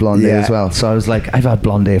you had blonde hair as well. So I was like, I've had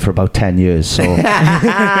blonde hair for about 10 years, so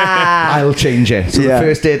I'll change it. So the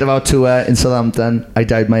first date of our tour in Southampton, I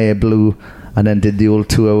dyed my hair blue and then did the old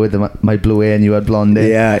tour with my blue hair and you had blonde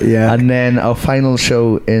hair. Yeah. And then our final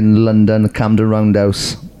show in London, Camden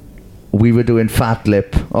Roundhouse, we were doing Fat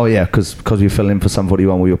Lip. Oh yeah, because we were filling for Sum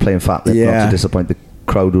 41, we were playing Fat Lip, not to disappoint the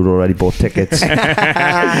crowd who'd already bought tickets.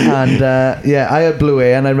 And I had blue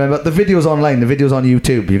hair, and I remember the video's online. The video's on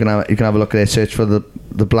YouTube. You can have a look at it. Search for the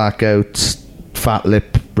Blackouts Fat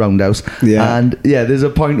Lip Roundhouse. And there's a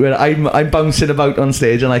point where I'm bouncing about on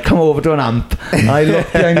stage, and I come over to an amp, and I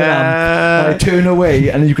look behind an amp, and I turn away,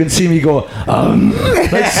 and you can see me go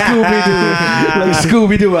like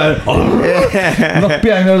Scooby-Doo. Look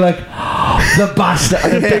behind her like the bastard.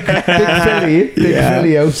 And Big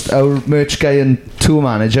Philly, our merch guy and tour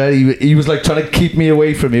manager, he was like trying to keep me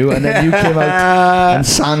away from you, and then you came out and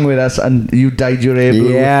sang with us, and you dyed your hair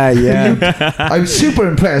blue. I was super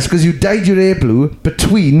impressed because you dyed your hair blue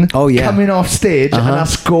between coming off stage and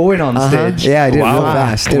us going on stage. Yeah, I did it real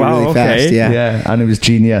fast. Fast. Yeah, and it was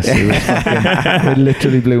genius. It was it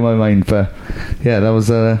literally blew my mind. But that was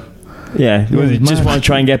was it just want to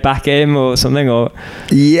try and get back at him or something, or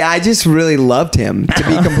I just really loved him, to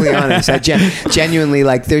be completely honest. I genuinely,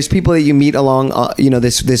 like, there's people that you meet along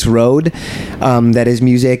this road that is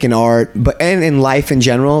music and art, and in life in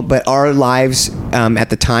general, but our lives at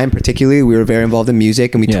the time particularly, we were very involved in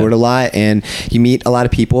music and we toured a lot, and you meet a lot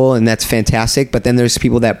of people, and that's fantastic. But then there's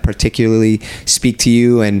people that particularly speak to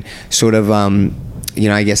you and sort of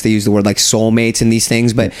I guess they use the word like soulmates and these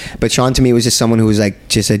things, but Sean to me was just someone who was like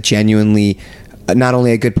just a genuinely, not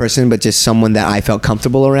only a good person, but just someone that I felt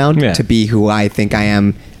comfortable around to be who I think I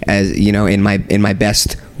am, as in my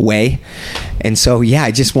best way. And so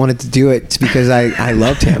I just wanted to do it because I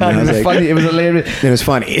loved him. And it was funny. It was hilarious. It was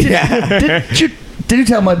funny. Did you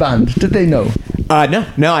tell my band? Did they know?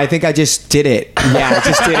 No, I think I just did it. I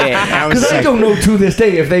just did it. Because I don't know to this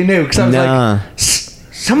day if they knew, because I was like,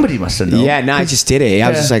 somebody must have known. I just did it. I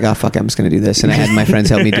was just like, oh fuck, I'm just gonna do this, and I had my friends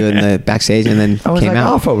help me do it in the backstage, and then I was came like,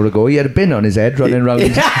 out. Half hour ago, he had a bin on his head, running around,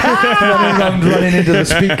 running into the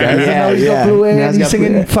speakers, and now he's got blue hair and he's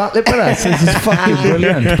singing Fat Lip with us. This is fucking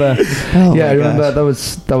brilliant. But I remember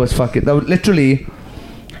that was fucking. That was literally.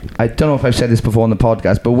 I don't know if I've said this before on the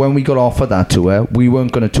podcast, but when we got offered that tour, we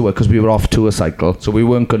weren't going to tour because we were off tour cycle, so we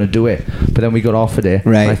weren't going to do it. But then we got offered it.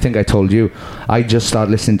 Right. And I think I told you, I just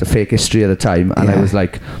started listening to Fake History at the time, and I was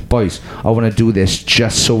like, boys, I want to do this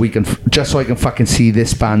just so I can fucking see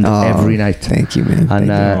this band every night. Thank you, man.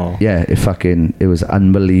 And it was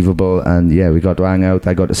unbelievable. And yeah, we got to hang out.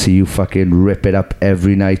 I got to see you fucking rip it up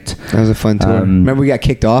every night. That was a fun tour. Remember we got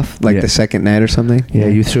kicked off the second night or something? Yeah,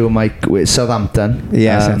 you threw a mic with Southampton.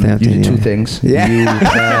 Yeah, Southampton. You did two things.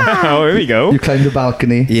 Yeah. Oh, here we go. You climbed the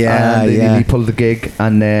balcony. Yeah, and they nearly pulled the gig.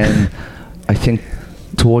 And then I think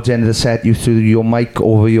towards the end of the set, you threw your mic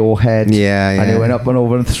over your head. Yeah, yeah. And it went up and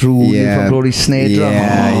over and through you from Glory's snare drum.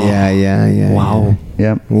 Yeah. Wow.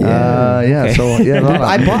 Yeah. So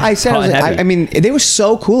I mean, they were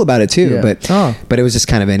so cool about it too. Yeah. But it was just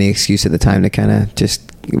kind of any excuse at the time to kind of just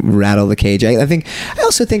rattle the cage. I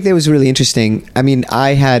also think that was really interesting. I mean,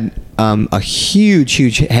 I had a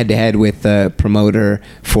huge head-to-head with the promoter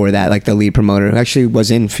for that, like the lead promoter, who actually was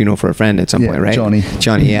in Funeral for a Friend at some point, right?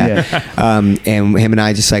 Johnny, yeah. And him and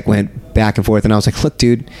I just like went back and forth, and I was like, look,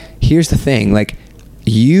 dude, here's the thing. Like,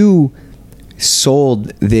 you sold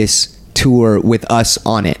this tour with us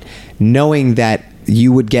on it, knowing that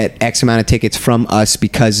you would get X amount of tickets from us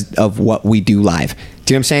because of what we do live.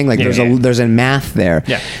 Do you know what I'm saying? Like there's a math there.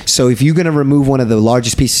 Yeah. So if you're going to remove one of the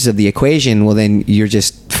largest pieces of the equation, well, then you're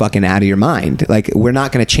just fucking out of your mind. Like, we're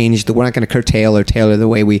not going to change we're not going to curtail or tailor the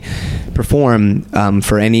way we perform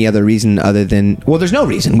for any other reason other than, well, there's no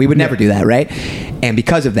reason. We would never do that, right? And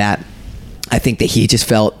because of that, I think that he just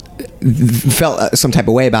felt some type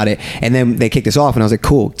of way about it, and then they kicked us off, and I was like,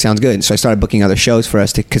 cool, sounds good. So I started booking other shows for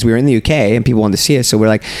us because we were in the UK and people wanted to see us. So we're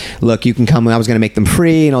like, look, you can come. I was going to make them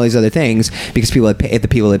free and all these other things because the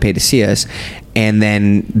people had paid to see us. And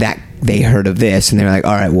then they heard of this and they were like,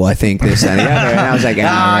 all right, well, I think this and the other. And I was like,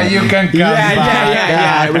 right. You can come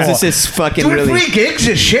back. It was just this fucking doing really 3 gigs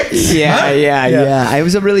is shit. Yeah. It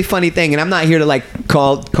was a really funny thing, and I'm not here to like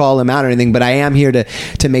call them out or anything, but I am here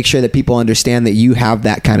to make sure that people understand that you have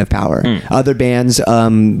that kind of power. Other bands,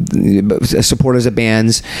 supporters of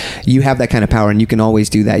bands, you have that kind of power, and you can always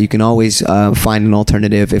do that. You can always find an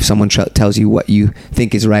alternative if someone tells you what you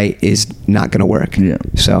think is right is not going to work. Yeah.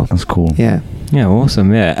 So that's cool. Yeah. Yeah,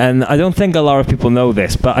 awesome. Yeah, and I don't think a lot of people know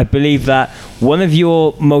this, but I believe that one of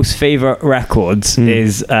your most favorite records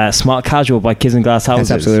is Smart Casual by Kids in Glass Houses.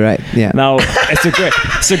 That's absolutely right. Yeah. Now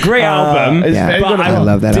it's a great album. But I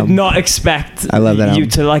love that. Did not expect I love that you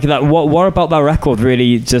to like that. What about that record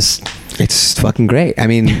really just? It's fucking great. I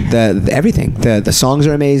mean, the everything. The songs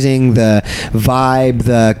are amazing. The vibe,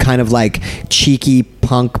 the kind of like cheeky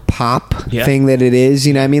punk pop thing that it is.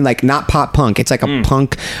 You know what I mean? Like, not pop punk. It's like a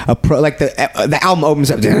punk. Like the album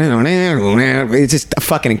opens up. It's just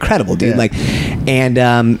fucking incredible, dude. Yeah. Like,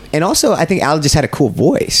 and also I think Al just had a cool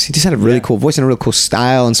voice. He just had a really cool voice and a real cool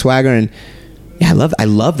style and swagger. And yeah, I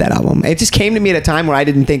love that album. It just came to me at a time where I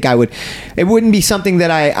didn't think I would. It wouldn't be something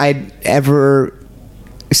that I'd ever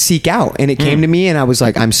seek out, and it came to me, and I was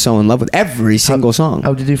like, I'm so in love with every single song.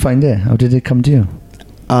 How did you find it? How did it come to you?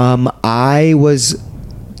 I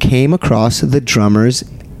came across the drummer's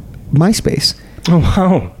MySpace.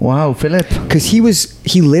 Oh wow, Philip, because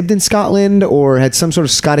he lived in Scotland or had some sort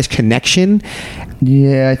of Scottish connection.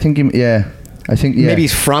 I think maybe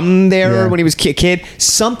he's from there when he was a kid.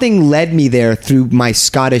 Something led me there through my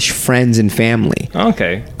Scottish friends and family.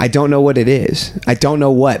 Okay, I don't know what it is. I don't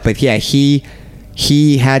know what, but yeah, he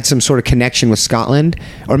had some sort of connection with Scotland,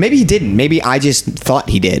 or maybe he didn't. Maybe I just thought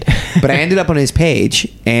he did. But I ended up on his page,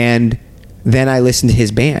 and then I listened to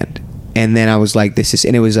his band, and then I was like,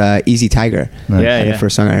 and it was Easy Tiger. Nice. The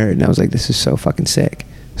first song I heard, and I was like, this is so fucking sick.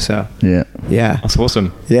 So yeah, that's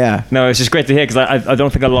awesome. Yeah, no, it's just great to hear, because I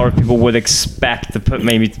don't think a lot of people would expect to put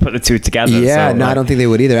the two together. Yeah, I don't think they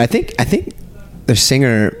would either. I think their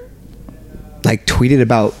singer like tweeted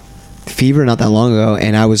about Fever not that long ago,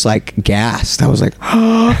 and I was like gassed. I was like,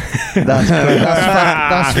 that's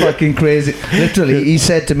fucking crazy. Literally, he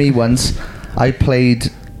said to me once, I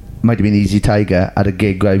played, might have been Easy Tiger, at a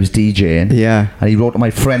gig where I was DJing. Yeah. And he wrote to my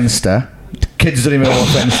Friendster. Kids don't even know what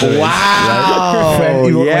Friendster is. Wow. Right?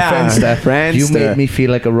 He wrote my Friendster. You made me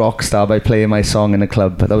feel like a rock star by playing my song in a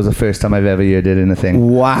club. But that was the first time I've ever heard it in a thing.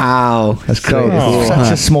 Wow. That's crazy. It's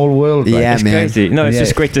such a small world. Right? Yeah, it's man. crazy. No, it's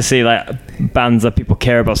just great to see like bands that people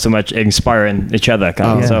care about so much inspiring each other.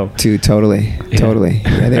 Dude, totally.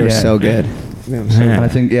 Yeah, they were so good. And I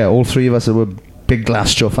think all three of us were big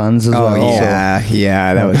Glassjaw fans as well.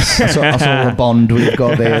 Yeah, that was. That's all the bond we've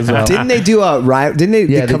got there as well. Didn't they do a Rai? Didn't they?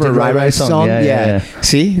 Yeah, they cover did a Rai song? Yeah.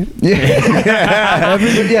 See? The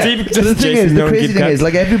thing is, the crazy thing is,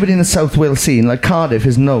 like everybody in the South Wales scene, like Cardiff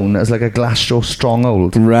is known as like a Glassjaw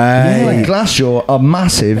stronghold. Right. Yeah, like Glassjaw are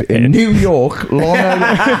massive in New York, Long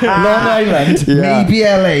Island, maybe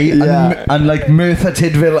LA, and like Merthyr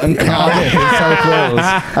Tydfil and Cardiff in South Wales.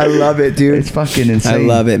 I love it, dude. It's fucking insane. I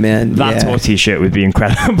love it, man. That tour t-shirt would be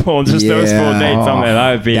incredible. Just those 4 dates on there.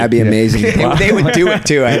 That'd be amazing. They would do it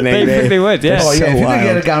too, I think. They would, yeah. Oh, yeah. If you didn't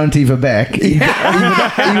get a guarantee for Beck, he would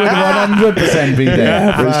 100% be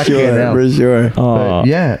there. For sure. Oh.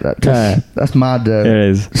 Yeah, that's mad. It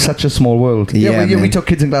is. Such a small world. We took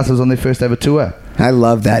Kids in Glasses on their first ever tour. I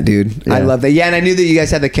love that, dude. I love that. Yeah, and I knew that you guys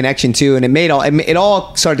had the connection too, and it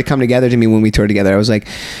all started to come together to me when we toured together. I was like,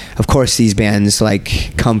 of course these bands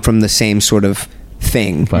like come from the same sort of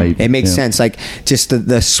thing. Vibe. It makes sense. Like just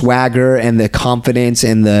the swagger and the confidence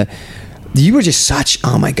and you were just such,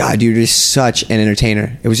 oh my God, you were just such an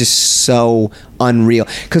entertainer. It was just so unreal.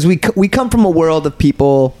 Because we come from a world of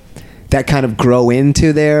people that kind of grow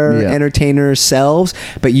into their entertainer selves,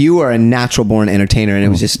 but you are a natural born entertainer, and it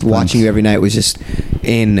was just watching you every night was just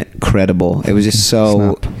incredible. It was just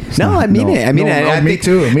so Snap. No, I mean it. I mean it. Me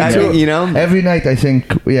too. You know, every night I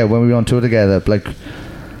think when we were on tour together, like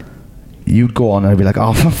you'd go on and I'd be like,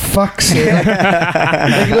 oh, for fuck's sake.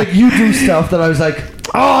 like you do stuff that I was like,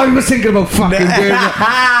 oh, I was thinking about fucking wearing it.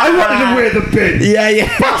 I wanted to wear the bin. Yeah.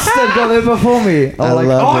 Bastard got there before me. I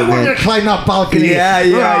wanted to climb that balcony. I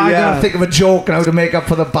gotta think of a joke and how to make up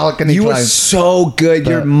for the balcony You climb. were so good.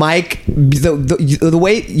 Your mic, the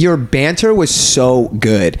way your banter was so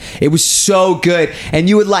good. It was so good. And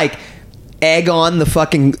you would like egg on the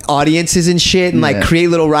fucking audiences and shit and like create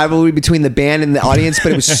little rivalry between the band and the audience,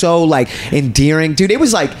 but it was so like endearing. Dude, it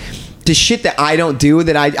was like the shit that I don't do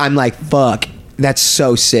that I'm like, fuck. That's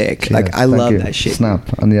so sick. Like I love that shit.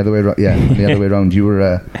 Snap. And the other way around. Yeah, the other way around. You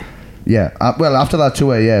were well, after that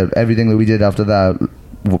tour, everything that we did after that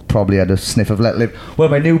probably had a sniff of Let Live. Well,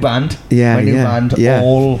 my new band,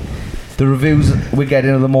 all the reviews we're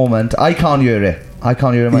getting at the moment, I can't hear it. I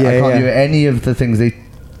can't hear any of the things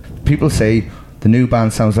people say. The new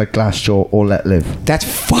band sounds like Glassjaw or Let Live. That's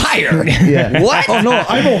fire. Yeah. What? Oh no,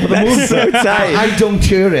 I'm over the moon. So tight. I don't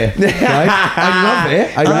hear it. Right? I love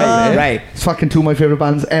it. I love it. Right. It's fucking two of my favorite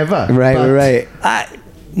bands ever. Right.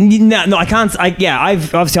 No, I can't.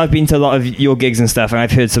 I've been to a lot of your gigs and stuff, and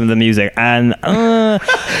I've heard some of the music, and no,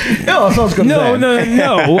 that's not good.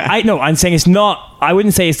 No. I'm saying it's not. I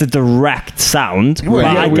wouldn't say it's the direct sound, but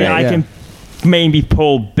I can maybe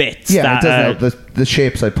pull bits. Yeah, it doesn't help. The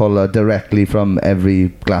shapes I pull are directly from every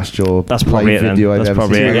Glassjaw That's probably live video I've ever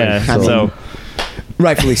seen. Yeah. So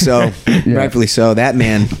rightfully so. Rightfully so. That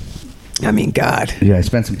man. I mean, God. Yeah, I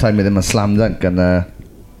spent some time with him on Slam Dunk, and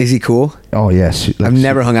is he cool? Oh yes. I've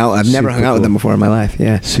never hung out with him before in my life.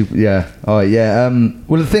 Yeah. Super. Yeah. Oh yeah.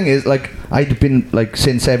 Well, the thing is, like, I'd been like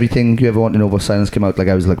since Everything You Ever Want to Know About Silence came out, like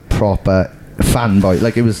I was like proper fanboy.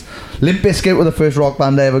 Like it was Limp Bizkit were the first rock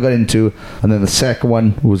band I ever got into, and then the second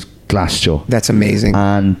one was Glassjaw. That's amazing.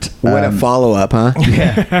 And what a follow up, huh?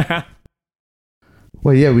 Yeah.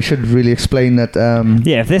 Well, yeah, we should really explain that.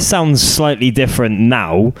 If this sounds slightly different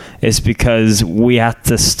now, it's because we had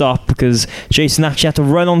to stop because Jason actually had to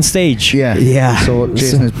run on stage. Yeah. So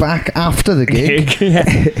Jason is back after the gig.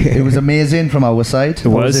 It was amazing from our side.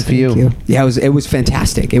 What was it for you? Yeah, it was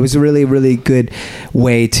fantastic. It was a really, really good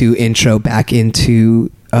way to intro back into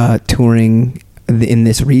touring in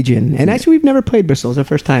this region. And actually, we've never played Bristol. It's our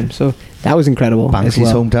first time, so that was incredible.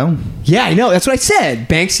 Banksy's hometown. Yeah, I know. That's what I said.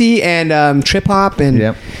 Banksy and Trip Hop and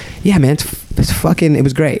yeah, man, it's fucking. It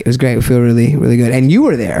was great. It was great. We feel really, really good. And you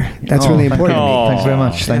were there. That's really important to me. Thanks very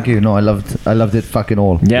much. Thank you. No, I loved it fucking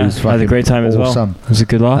all. Yeah, it was I had a great time as well. It was a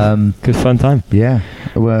good laugh. Good fun time. Yeah.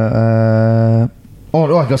 Well,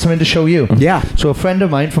 I got something to show you. Yeah. So a friend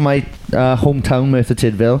of mine from my hometown, Merthyr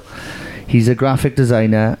Tydfil, he's a graphic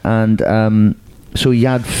designer, and so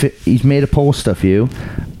he's made a poster for you,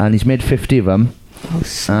 and he's made 50 of them.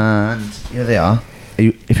 And here they are.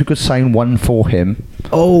 If you could sign one for him.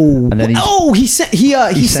 And then he sent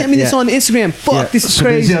me this on Instagram. Fuck, this is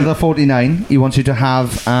crazy. These are the 49 he wants you to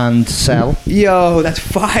have and sell. Yo, that's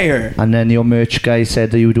fire. And then your merch guy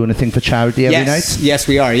said that you were doing a thing for charity every night. Yes,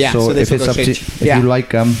 we are. Yeah. So if it's up to if you like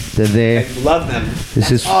them, they're there. I love them.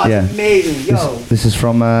 This it's amazing. Yo. This is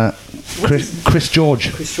from Chris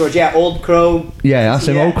George. Chris George, Old Crow. Yeah, that's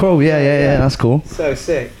him. Old Crow. Yeah, that's cool. So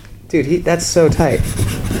sick, dude. That's so tight.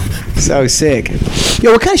 So sick.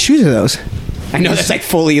 Yo, what kind of shoes are those? I know that's like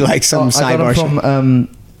fully like some sidebar. I got them from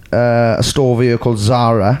a store over here called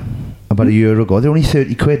Zara, about a year ago. They're only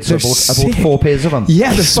 30 quid, so I bought 4 pairs of them.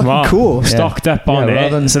 Yeah, they're fucking cool. Stocked up on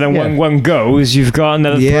it. So then when one goes, you've got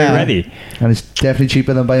another 3 ready. And it's definitely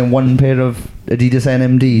cheaper than buying 1 pair of Adidas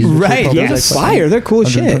NMDs. Right, yes. Fire. They're cool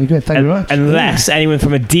shit. Thank you very much. Unless anyone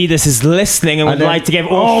from Adidas is listening and would like to give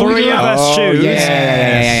all 3 of us shoes.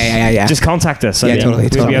 Yeah. Just contact us. Yeah, totally.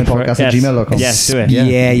 Podcast@gmail.com. Yes, do it.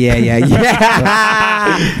 Yeah.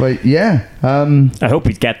 But yeah. I hope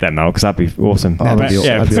we'd get them now, because that'd be awesome. But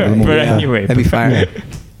anyway, that'd be fire.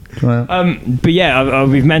 But yeah,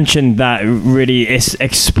 we've mentioned that really it's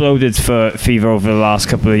exploded for Fever over the last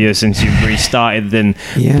couple of years since you've restarted and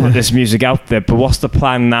put this music out there. But what's the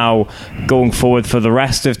plan now going forward for the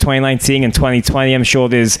rest of 2019 and 2020? I'm sure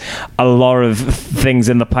there's a lot of things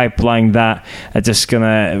in the pipeline that are just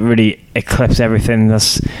gonna really eclipse everything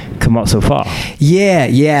that's come out so far.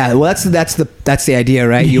 Yeah. Well, that's the idea,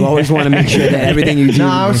 right? You always want to make sure that everything you do. No,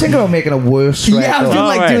 I was thinking about making a worse record. Yeah,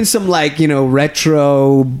 I was doing some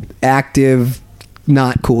retro, active,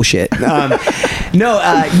 not cool shit. I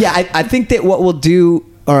think that what we'll do,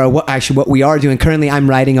 or what we are doing currently, I'm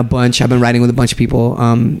writing a bunch. I've been writing with a bunch of people.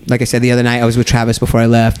 Like I said the other night, I was with Travis before I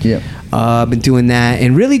left. Yeah, been doing that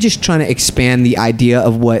and really just trying to expand the idea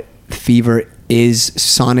of what Fever is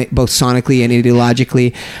both sonically and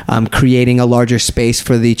ideologically, creating a larger space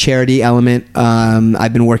for the charity element.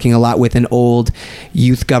 I've been working a lot with an old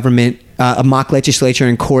youth government, a mock legislature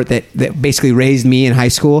in court that basically raised me in high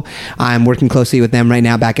school. I'm working closely with them right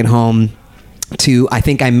now back at home. I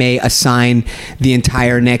think I may assign the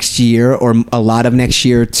entire next year or a lot of next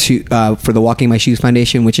year for the Walking My Shoes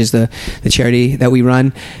Foundation, which is the charity that we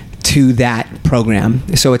run, to that program.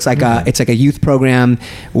 So it's like a youth program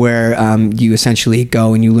where you essentially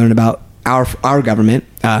go and you learn about our government,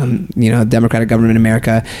 democratic government in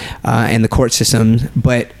America, and the court system.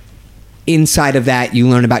 But inside of that, you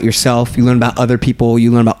learn about yourself, you learn about other people,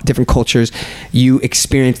 you learn about different cultures, you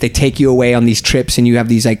experience, they take you away on these trips and you have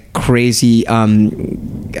these like crazy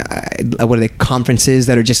conferences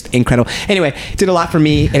that are just incredible. Anyway, it did a lot for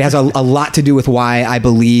me. It has a lot to do with why I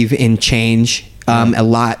believe in change. A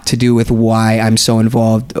lot to do with why I'm so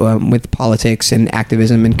involved with politics and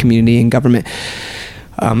activism and community and government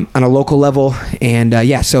on a local level. And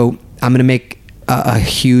so I'm going to make a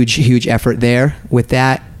huge effort there with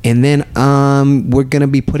that. And then we're going to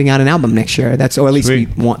be putting out an album next year. Or at least we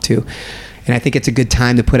want to. And I think it's a good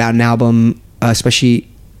time to put out an album, especially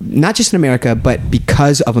not just in America, but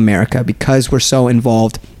because of America, because we're so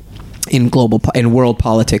involved in world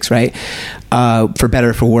politics, right? For better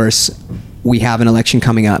or for worse. We have an election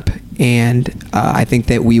coming up, and I think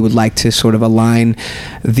that we would like to sort of align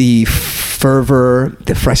the fervor,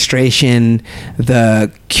 the frustration,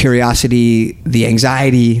 the curiosity, the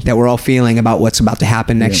anxiety that we're all feeling about what's about to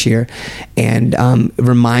happen next year, and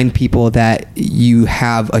remind people that you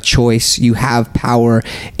have a choice, you have power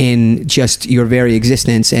in just your very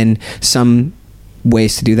existence, and some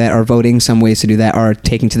ways to do that are voting, some ways to do that are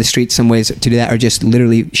taking to the streets, some ways to do that are just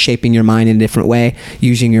literally shaping your mind in a different way,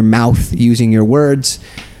 using your mouth, using your words.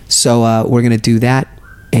 So we're going to do that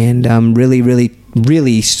and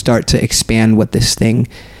really start to expand what this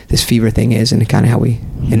Fever thing is, and kind of how we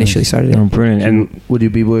initially started it. Oh, brilliant. And would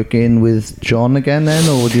you be working with John again then,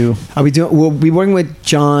 or would you? We'll be working with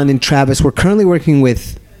John and Travis. We're currently working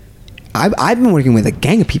with, I've been working with a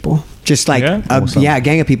gang of people. Just like a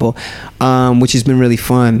gang of people, which has been really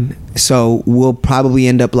fun. So we'll probably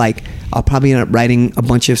end up I'll probably end up writing a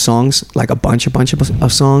bunch of songs, like a bunch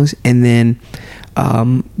of songs, and then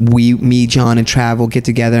me, John, and Trav will get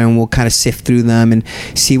together and we'll kind of sift through them and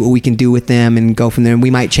see what we can do with them and go from there. And we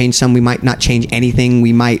might change some, we might not change anything,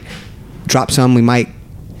 we might drop some, we might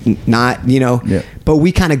not, but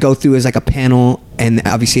we kind of go through as like a panel, and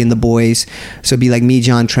obviously in the boys. So it'd be like me,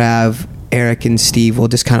 John, Trav, Eric, and Steve will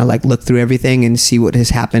just kind of like look through everything and see what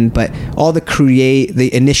has happened. But all the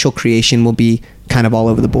initial creation will be kind of all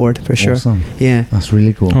over the board for sure. Awesome. Yeah, that's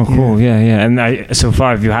really cool. Oh, cool. Yeah. And so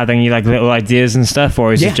far, have you had any like little ideas and stuff,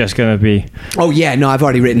 or is it just gonna be? Oh yeah, no, I've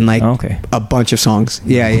already written a bunch of songs.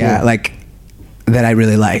 Yeah, cool. Like that I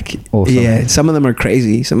really like. Awesome. Yeah, some of them are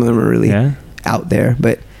crazy. Some of them are really out there,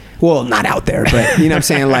 but. Well, not out there, but you know what I'm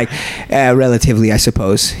saying? Like, relatively, I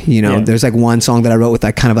suppose. There's like one song that I wrote with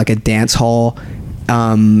like kind of like a dance hall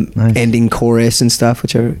ending chorus and stuff,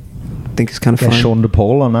 which I think is kind of fun. Sean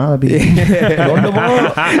DePaul on that. That'd be Sean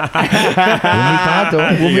DePaul.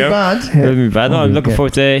 Won't be bad. No, I'm looking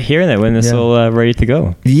forward to hearing it when it's all ready to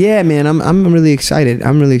go. Yeah, man, I'm really excited.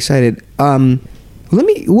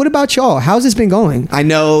 What about y'all? How's this been going? I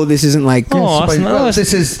know this isn't like...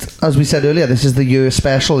 this is, as we said earlier, this is the year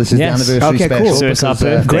special. This is the anniversary special. Cool. So it's our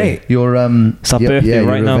birthday. Great. It's our birthday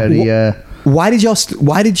right now. why did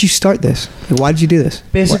you start this? Why did you do this?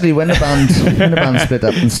 Basically, when the band split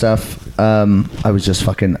up and stuff, I was just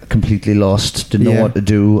fucking completely lost. Didn't know what to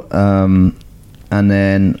do. And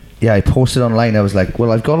then I posted online. I was like,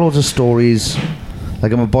 well, I've got loads of stories.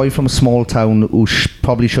 Like, I'm a boy from a small town who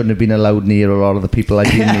probably shouldn't have been allowed near a lot of the people I've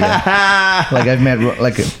been near. Like, I've met,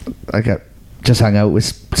 I just hang out with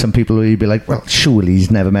some people who you'd be like, well, surely he's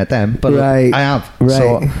never met them. But I have. Right.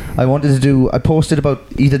 So I posted about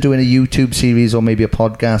either doing a YouTube series or maybe a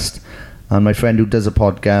podcast. And my friend who does a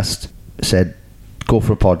podcast said, go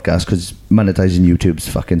for a podcast because monetizing YouTube's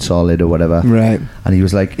fucking solid or whatever. Right. And he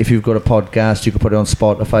was like, if you've got a podcast, you can put it on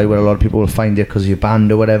Spotify where a lot of people will find it because of your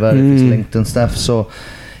band or whatever, if it's linked and stuff. So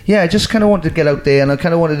I just kind of wanted to get out there, and I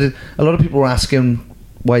kind of wanted to, a lot of people were asking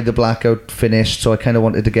why the blackout finished, so I kind of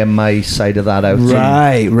wanted to get my side of that out.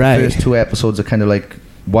 Right. The first 2 episodes are kind of like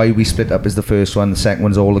why we split up is the first one. The second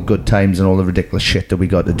one's all the good times and all the ridiculous shit that we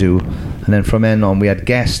got to do. And then from then on we had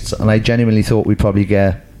guests, and I genuinely thought we'd probably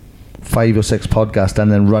get 5 or 6 podcasts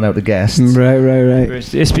and then run out of guests. Right.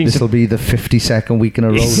 This will be the 52nd week in a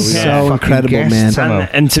row that we so incredible, man.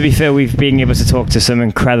 And to be fair, we've been able to talk to some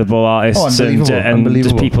incredible artists and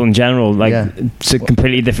just people in general. Like, it's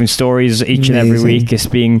completely different stories each and every week. It's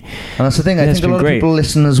been, and that's the thing. I think a lot of people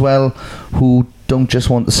listen as well who don't just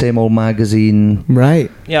want the same old magazine. Right.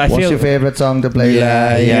 Yeah. What's your favourite song to play?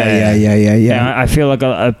 Yeah. I feel like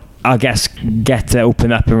our guests get to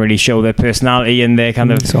open up and really show their personality and their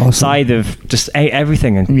kind of side of just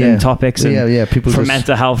everything and topics and people from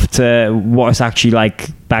mental health to what it's actually like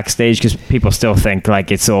backstage, because people still think like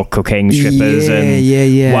it's all cocaine strippers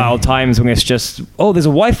and wild times when it's just there's a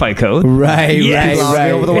Wi-Fi code. Right.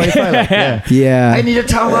 Over the Wi-Fi. Like, I need a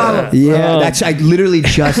towel. That's I literally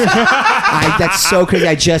just that's so crazy.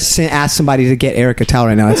 I just asked somebody to get Eric a towel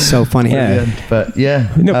right now. It's so funny. But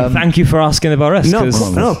thank you for asking about us.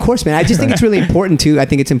 No, of course, man. I just think it's really important too. I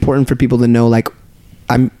think it's important for people to know like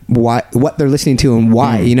what they're listening to and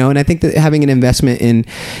why, and I think that having an investment in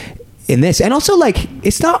this, and also like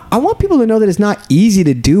I want people to know that it's not easy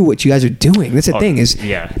to do what you guys are doing. That's the thing is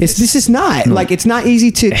this is not like, it's not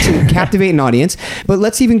easy to captivate an audience. But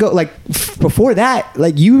let's even go like before that,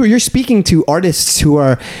 like you're speaking to artists who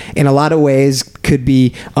are in a lot of ways could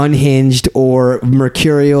be unhinged or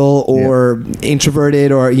mercurial or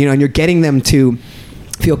introverted, or and you're getting them to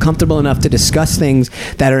feel comfortable enough to discuss things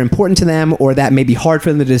that are important to them or that may be hard for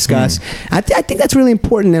them to discuss. I think that's really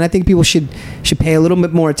important, and I think people should pay a little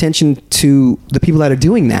bit more attention to the people that are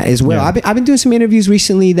doing that as well. I've been doing some interviews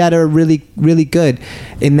recently that are really, really good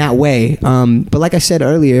in that way. But like I said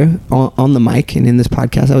earlier on the mic and in this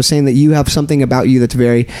podcast, I was saying that you have something about you that's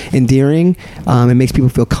very endearing. It makes people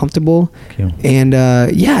feel comfortable. And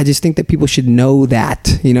I just think that people should know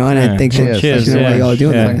that, and I think that's why y'all are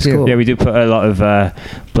doing that. It's cool. Yeah, we do put a lot of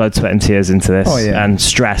blood, sweat and tears into this and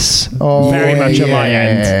stress very much on my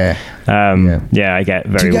end. I get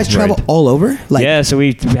very. Do you guys travel all over? So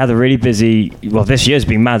we had a really busy. Well, this year's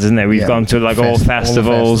been mad, isn't it? We've gone to like all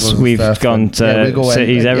festivals. We've gone to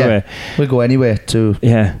cities everywhere. We'll go anywhere to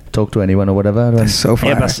talk to anyone or whatever. That's so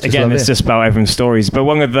fun. It's just about everyone's stories. But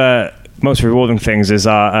one of the most rewarding things is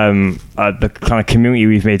our the kind of community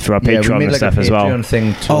we've made through our Patreon and stuff as well. Patreon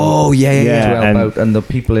thing to help out, and the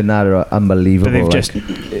people in that are unbelievable.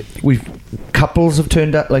 We've couples have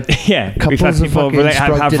turned out like we've had people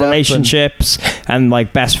have relationships and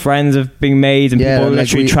like best friends have been made, and people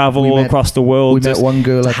literally travel all across the world. We met one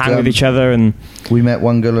girl to hang with each other, and we met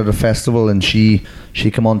one girl at a festival, and she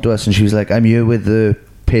come on to us and she was like, I'm here with the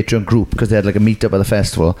Patreon group because they had like a meetup at the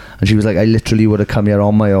festival, and she was like, I literally would have come here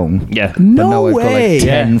on my own. But now I've got like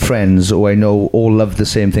 10 friends who I know all love the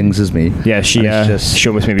same things as me. She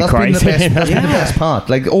almost made me cry. That's been the best part.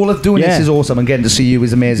 Like, all of doing this is awesome, and getting to see you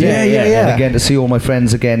is amazing. And getting to see all my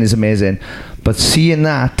friends again is amazing. But seeing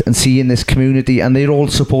that and seeing this community, and they're all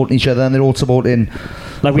supporting each other, and they're all supporting.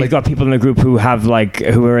 Like, we've got people in the group who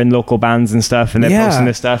are in local bands and stuff, and they're posting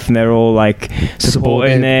this stuff, and they're all like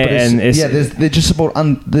supporting it, and they just support,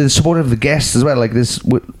 and they're supportive of the guests as well. Like, this,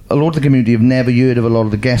 a lot of the community have never heard of a lot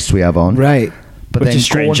of the guests we have on, right? But which is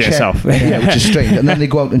strange itself. Which is strange. And then they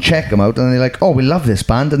go out and check them out, and they're like, oh, we love this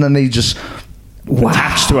band, and then they just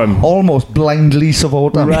attached to them, almost blindly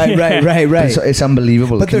support them. Right. It's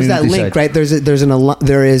unbelievable. But there's that link, right? There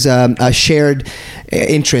is a shared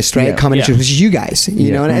interest, right? Common interest, which is you guys,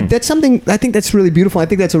 and that's something I think that's really beautiful. I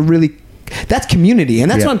think that's that's community,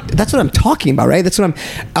 and that's what I'm talking about, right? That's what I'm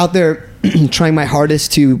out there trying my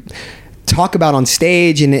hardest to talk about on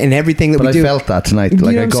stage and everything that but we do. I felt that tonight.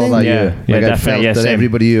 Like, I got that year. Like, I felt that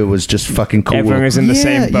everybody here was just fucking cool. Everyone was in the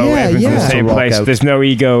same boat. Everyone's in the same place. There's no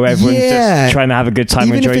ego. Everyone's just trying to have a good time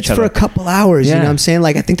and enjoy each other. Even if it's for a couple hours, you know what I'm saying?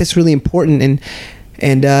 Like, I think that's really important.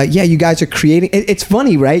 And you guys are creating. It's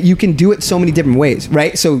funny, right? You can do it so many different ways,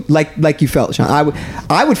 right? So like you felt, Sean.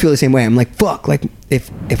 I would feel the same way. I'm like, fuck. Like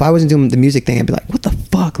if I wasn't doing the music thing, I'd be like, what the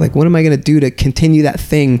fuck? Like, what am I gonna do to continue that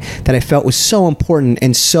thing that I felt was so important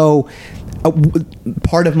and so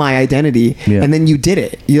part of my identity? And then you did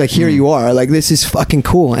it. You're like, here you are. Like, this is fucking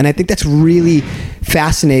cool. And I think that's really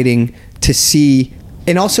fascinating to see.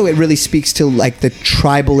 And also it really speaks to like the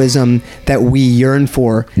tribalism that we yearn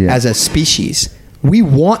for as a species. We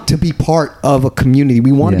want to be part of a community.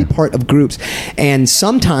 We want to be part of groups. And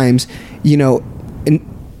sometimes, you know,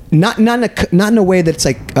 not in a way that's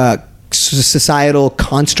like societal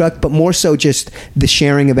construct, but more so just the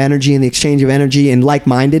sharing of energy and the exchange of energy and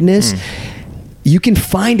like-mindedness. You can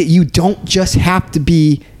find it. You don't just have to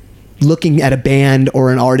be looking at a band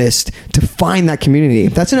or an artist to find that community.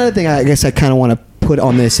 That's another thing I guess I kind of want to put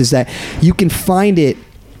on this, is that you can find it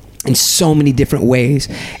in so many different ways.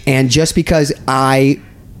 And just because I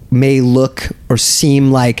may look or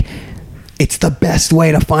seem like it's the best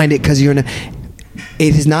way to find it because it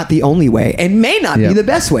is not the only way, and may not be the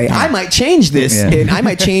best way. I might change this, and I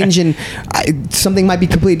might change, and something might be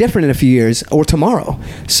completely different in a few years or tomorrow.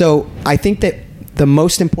 So I think that the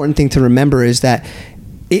most important thing to remember is that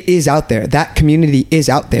it is out there. That community is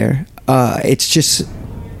out there. It's just,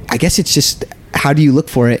 I guess it's just, how do you look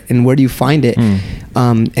for it and where do you find it?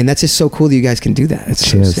 And that's just so cool that you guys can do that. It's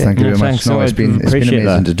so sick. Thank you very much. No, it's been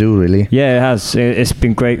amazing to do, really. Yeah, it has. It's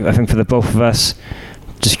been great, I think, for the both of us,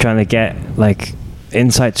 just trying to get like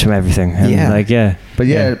insights from everything. And,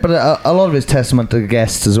 but a lot of it's testament to the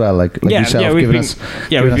guests as well, like yourself, we've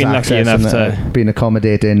giving been lucky enough to being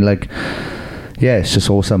accommodating. Like, it's just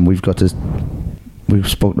awesome. We've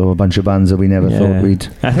spoken to a bunch of bands that we never thought we'd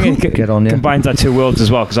get on. Combines our two worlds as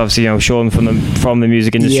well, because obviously, you know, Sean from the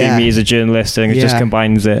music industry, me as a journalist, and it just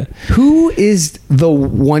combines it. Who is the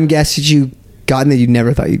one guest that you gotten that you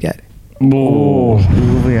never thought you'd get? Who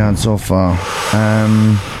have we had so far?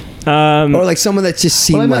 Or like someone that just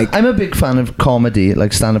seemed I'm a big fan of comedy,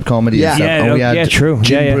 like stand-up comedy. And stuff. And we had true.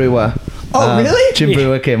 Jim Brewer. Oh, really? Jim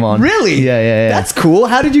Brewer came on. Really? Yeah. That's cool.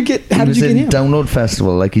 How did you get him? He was in Download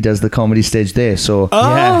Festival, like he does the comedy stage there. So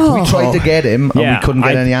we tried to get him, and we couldn't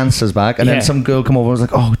get any answers back. And then some girl come over and was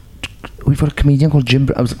like, "Oh, we've got a comedian called Jim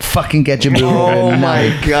Brewer." I was like, fucking get Jim Brewer. Oh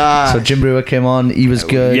my God. So Jim Brewer came on. He was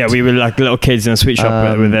good. Yeah, we were like little kids in a sweet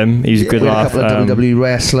shop with him. He was a good laugh. A couple of WWE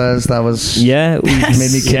wrestlers. That was made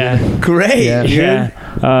me great.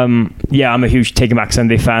 I'm a huge Taking Back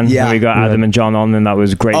Sunday fan. We got Adam and John on, and that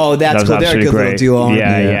was great. Oh, that's cool. They're a good little duo.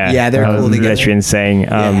 Yeah, they're cool together. Literally insane.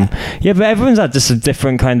 But everyone's had just a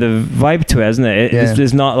different kind of vibe to it, isn't it?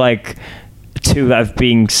 There's not like two that have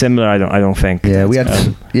been similar. I don't think. Yeah, we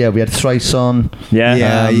had Thrice on.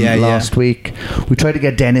 Last week we tried to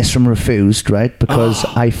get Dennis from Refused, right? Because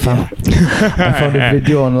I found a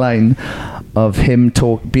video online of him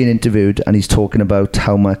being interviewed, and he's talking about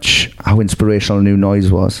how inspirational New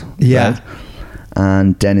Noise was. Right?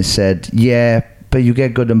 And Dennis said, but you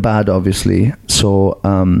get good and bad, obviously. So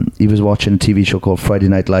he was watching a TV show called Friday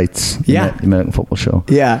Night Lights, the American football show.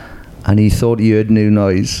 And he thought he heard New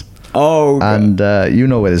Noise. Oh, and you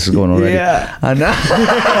know where this is going already. And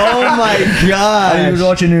oh my God! And he was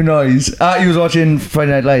watching New Noise. He was watching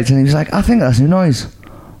Friday Night Lights, and he was like, "I think that's New Noise."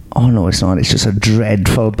 Oh no, it's not. It's just a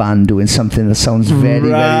dreadful band doing something that sounds very,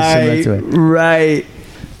 very similar to it. Right.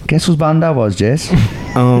 Guess whose band that was, Jace?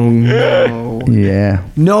 Oh no. Yeah.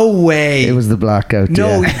 No way. It was the Blackout.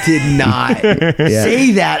 No, he did not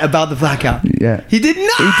say that about the Blackout. Yeah. He did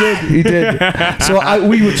not. He did. So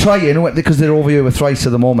we were trying, because they're over here with Thrice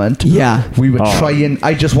at the moment. Yeah. We were trying.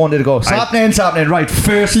 I just wanted to go, happening. Right,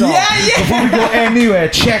 first off. Before we go anywhere,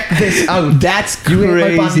 check this out. That's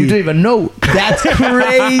crazy. You don't even know. That's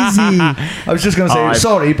crazy. I was just going to say,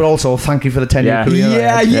 sorry, but also thank you for the 10-year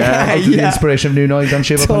career. The inspiration of New Noise on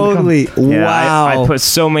Shape Totally. Wow. I put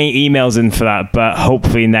so many emails in for that, but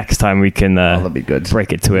hopefully next time we can that'd be good.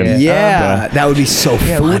 break it to him. That would be so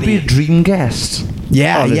funny. Who would be a dream guest?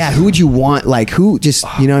 Who would you want? Like, who just,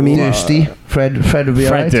 you know what I mean? Thirsty. Fred would be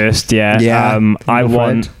Fred Durst,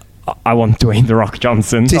 I want Dwayne The Rock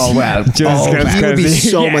Johnson. He would be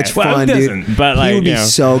so much fun, dude. But like, he would be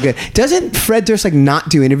so good. Doesn't Fred Durst not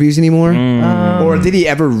do interviews anymore? Or did he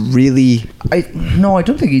ever really? No, I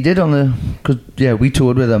don't think he did because we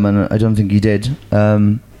toured with him, and I don't think he did.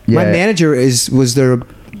 My manager was their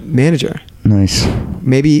manager. Nice.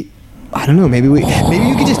 Maybe I don't know. Maybe you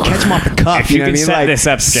could just catch him off the cuff. If you know could what I mean? set Like this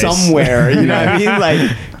up, Jace. somewhere. You know what I mean?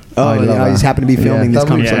 Like, I just happened to be filming this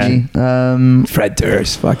conversation. Fred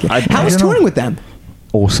Durst. Fuck it. How was touring with them?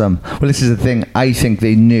 Awesome. Well, this is the thing. I think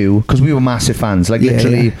they knew, because we were massive fans. Like,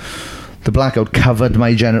 literally, the Blackout covered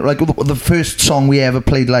my generation. Like, the first song we ever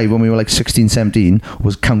played live when we were like 16, 17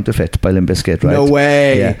 was Counterfeit by Limp Bizkit, right? No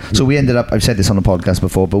way. Yeah. So we ended up, I've said this on the podcast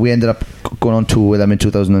before, but we ended up going on tour with them in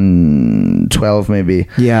 2012 maybe.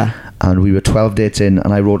 Yeah. And we were 12 dates in,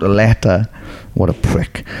 and I wrote a letter. What a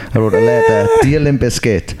prick. I wrote a letter. Dear Limp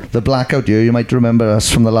Bizkit, the Blackout year, you might remember us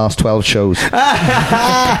from the last 12 shows.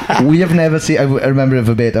 We have never seen, I remember it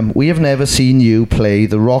verbatim, we have never seen you play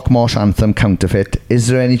the Rock Mosh anthem Counterfeit. Is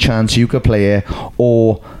there any chance you could play it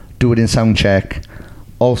or do it in soundcheck?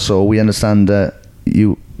 Also, we understand that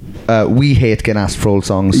we hate getting asked for old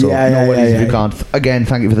songs, so no worries if you can't. Again,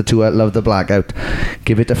 thank you for the tour. Love the Blackout.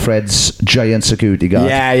 Give it to Fred's giant security guard.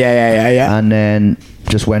 Yeah. And then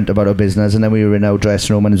just went about our business, and then we were in our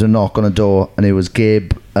dressing room, and there was a knock on the door, and it was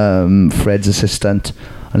Gabe, Fred's assistant,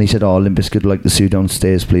 and he said, Limp Bizkit would like to see you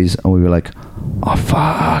downstairs, please. And we were like, oh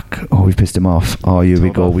fuck, we pissed him off. Here we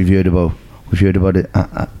go. We've heard about it.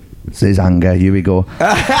 There's anger. Here we go.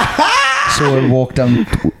 So I walked down.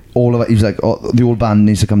 All of it. He was like, the old band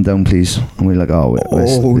needs to come down, please. And we were like,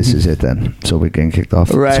 this is it then. So we're getting kicked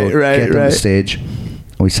off. Right. Get on the stage.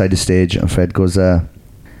 And we side the stage, and Fred goes,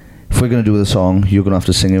 if we're going to do the song, you're going to have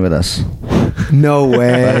to sing it with us. No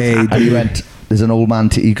way. And he went, there's an old man,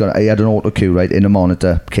 he had an auto cue, right, in a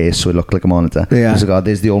monitor case, so it looked like a monitor. Yeah. He was like,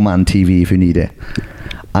 there's the old man TV if you need it.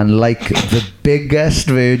 And like the biggest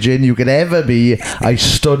virgin you could ever be, I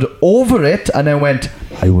stood over it and I went,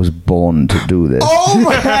 I was born to do this. Oh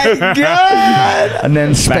my God. And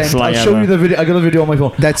then I'll show you the video. I got the video on my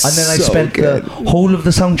phone. That's and then I so spent good. the whole of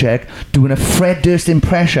the soundcheck doing a Fred Durst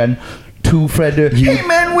impression to Fred Durst. Hey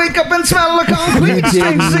man, wake up and smell the concrete. It's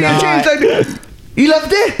time to see a change. He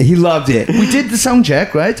loved it. He loved it. We did the sound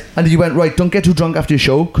check, right? And he went, right, don't get too drunk after your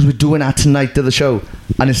show, because we're doing that tonight to the show.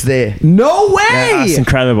 And it's there. No way. Yeah, that's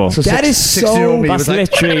incredible. So that is so... That's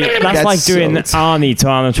literally... That's like doing Arnie to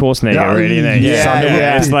Arnold Schwarzenegger, Yeah, really, isn't it?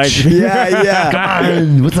 yeah. It's like... Come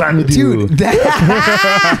on, what's wrong with you?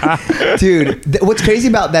 Dude, what's crazy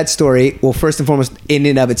about that story, well, first and foremost, in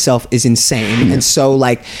and of itself is insane. And so,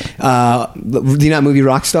 like, do you know that movie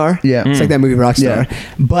Rockstar? Yeah. It's like that movie Rockstar. Yeah.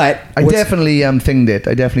 But... I definitely thinged it.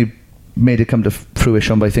 I definitely made it come to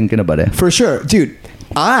fruition by thinking about it. For sure. Dude,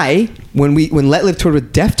 when Let Live toured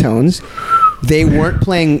with Deftones, they weren't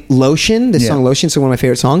playing Lotion, the song Lotion, so one of my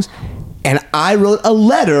favorite songs. And I wrote a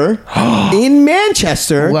letter in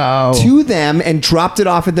Manchester to them and dropped it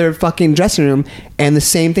off at their fucking dressing room, and the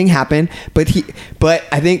same thing happened. But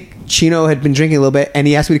I think Chino had been drinking a little bit, and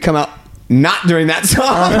he asked me to come out not during that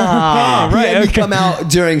song. He had me come out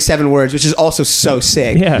during 7 Words, which is also so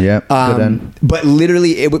sick. Yeah. But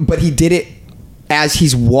literally, but he did it as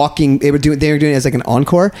he's walking. They were doing it as like an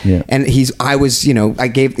encore. Yeah. And I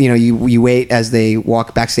gave, you wait as they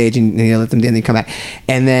walk backstage and let them in, they come back.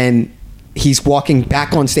 And then he's walking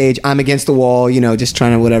back on stage. I'm against the wall, just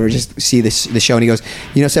trying to just see the show. And he goes,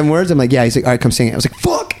 7 Words? I'm like, yeah. He's like, all right, come sing it. I was like,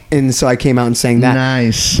 fuck. And so I came out and sang that.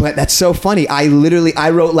 Nice. But that's so funny. I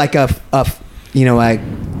wrote like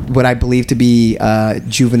what I believe to be a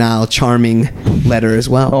juvenile, charming letter as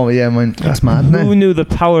well. Oh yeah, that's mad. Who knew the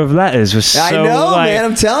power of letters was so... I know, man.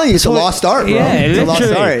 I'm telling you, it's a lost art, bro. Yeah, it's a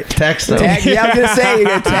lost art. Text them. Yeah, I was gonna say you're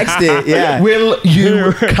gonna text it. Yeah. Will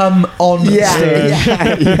you come on stage?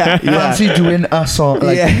 Yeah. Fancy doing a song?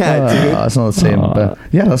 Like, dude. It's not the same, but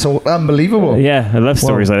yeah, that's all unbelievable. Yeah, I love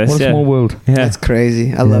stories like this. What a small world. Yeah. That's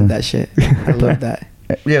crazy. I love that shit. I love that.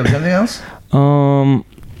 Yeah, was there anything else?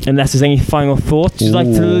 Unless there's any final thoughts you'd like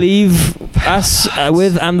to leave us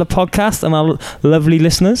with and the podcast and our lovely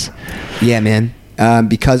listeners. Yeah, man.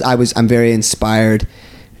 Because I'm very inspired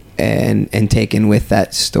and taken with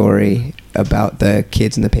that story about the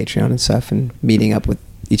kids and the Patreon and stuff and meeting up with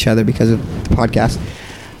each other because of the podcast.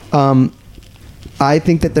 I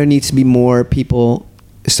think that there needs to be more people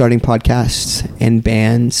starting podcasts and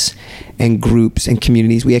bands and groups and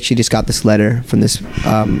communities. We actually just got this letter from this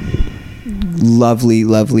lovely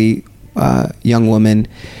young woman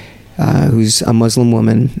who's a Muslim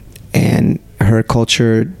woman, and her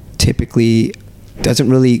culture typically doesn't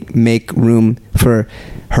really make room for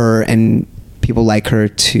her and people like her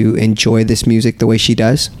to enjoy this music the way she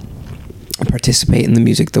does, participate in the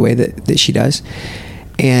music the way that she does.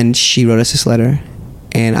 And she wrote us this letter,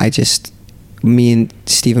 and me and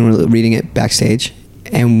Steven were reading it backstage,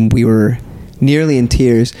 and we were nearly in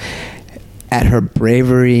tears at her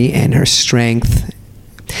bravery and her strength.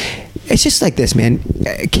 it's just like this, man.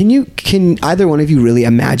 Can either one of you really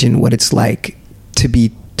imagine what it's like to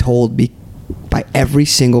be told by every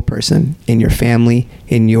single person in your family,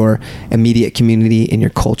 in your immediate community, in your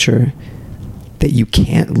culture, that you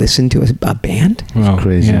can't listen to a band? Oh,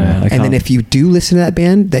 crazy. Yeah, and then if you do listen to that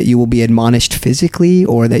band, that you will be admonished physically,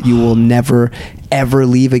 or that you will never ever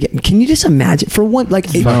leave again. Can you just imagine? For one, like,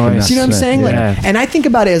 do you know what I'm saying? Yeah. Like, and I think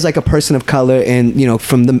about it as like a person of color, and you know,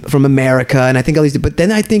 from America, and I think all these. But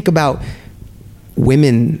then I think about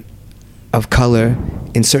women of color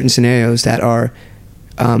in certain scenarios that are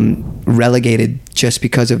relegated just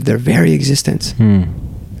because of their very existence.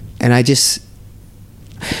 And I just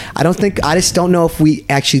don't know if we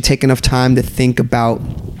actually take enough time to think about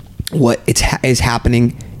what is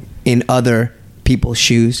happening in other people's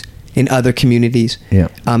shoes, in other communities. Yeah.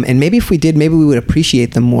 And maybe if we did, maybe we would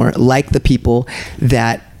appreciate them more, like the people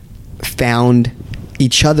that found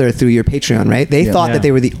each other through your Patreon, right? They thought that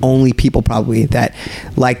they were the only people probably that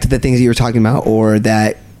liked the things that you were talking about, or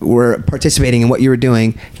that were participating in what you were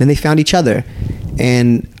doing. Then they found each other.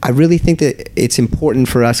 And I really think that it's important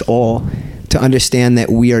for us all to understand that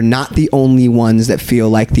we are not the only ones that feel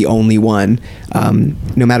like the only one,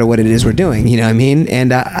 no matter what it is we're doing, you know what I mean?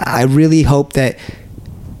 And I really hope that,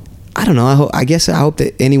 I don't know, I hope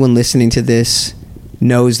that anyone listening to this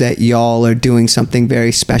knows that y'all are doing something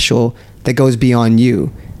very special that goes beyond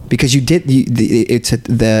you, because it's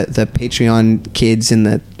the Patreon kids in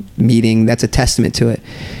the meeting, that's a testament to it.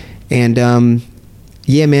 And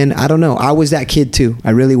yeah, man, I don't know, I was that kid too. I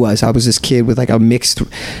really was. I was this kid with like a mixed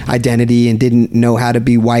identity and didn't know how to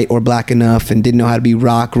be white or black enough, and didn't know how to be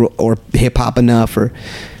rock or hip hop enough or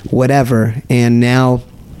whatever. And now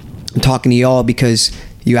I'm talking to y'all because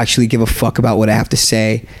you actually give a fuck about what I have to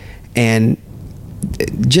say, and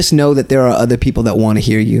just know that there are other people that want to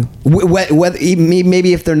hear you. Whether,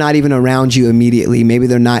 maybe if they're not even around you immediately, maybe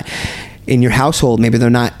they're not in your household, maybe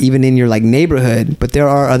they're not even in your like neighborhood, but there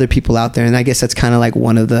are other people out there. And I guess that's kind of like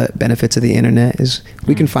one of the benefits of the internet, is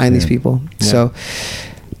we can find these people. Yeah. So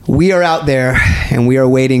we are out there, and we are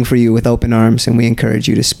waiting for you with open arms, and we encourage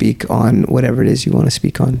you to speak on whatever it is you want to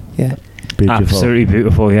speak on. Yeah. Beautiful. Absolutely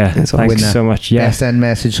beautiful, yeah. Thanks so much. Yeah. Best end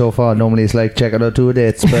message so far. Normally it's like, check out our tour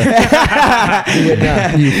dates, but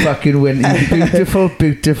you fucking win. You beautiful,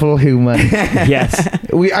 beautiful human. Yes.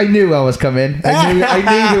 I knew I was coming. I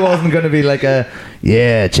knew it wasn't going to be like a,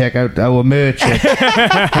 yeah, check out our merch.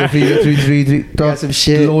 Got some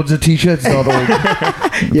shit. Loads of t-shirts. Not all.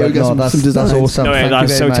 Yeah, we got some designs. That's awesome. No,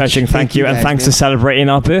 that's so touching. Thank you. And thanks for celebrating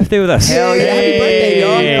our birthday with us. Hell yeah. Happy birthday,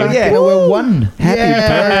 y'all. Yeah. We're one. Happy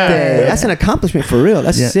birthday. That's an accomplishment for real.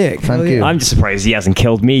 That's sick. Thank you. I'm just surprised he hasn't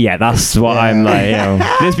killed me yet. That's what I'm like, you know.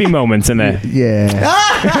 There's been moments in there. Yeah.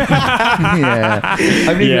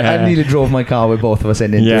 I nearly drove my car with both of us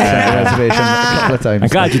in into the reservation a couple of times. I'm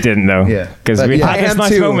glad you didn't though. Yeah. Because we've had this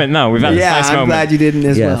nice moment. No, we've had this nice moment. I'm glad you didn't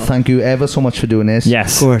as well. Thank you ever so much for doing this.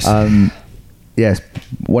 Yes. Of course. Yes,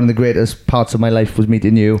 one of the greatest parts of my life was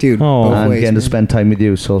meeting you, dude, and getting to spend time with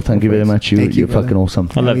you. So thank you very much. You're fucking awesome.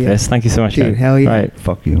 I love this. Thank you so much, dude. Hell yeah. Right.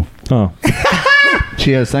 Fuck you. Oh.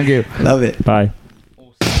 Cheers. Thank you. Love it. Bye.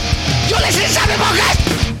 You're listening to Sapling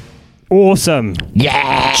Podcast. Awesome.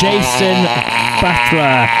 Yeah. Jason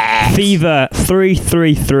Butler, Fever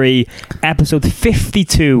 333, episode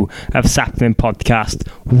 52 of Sapling Podcast.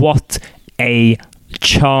 What a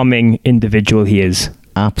charming individual he is.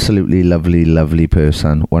 Absolutely lovely, lovely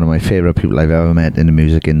person. One of my favourite people I've ever met in the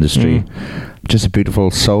music industry. Just a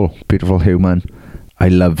beautiful soul, beautiful human. I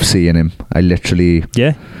love seeing him. I literally...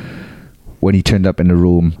 Yeah. When he turned up in the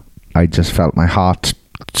room, I just felt my heart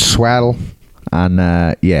swell. And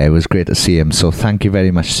it was great to see him. So thank you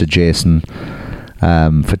very much to Jason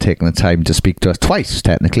for taking the time to speak to us twice,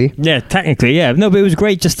 technically. Yeah, technically, yeah. No, but it was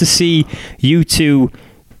great just to see you two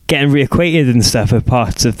getting reacquainted and stuff with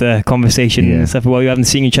parts of the conversation and stuff while you haven't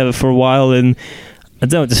seen each other for a while. And I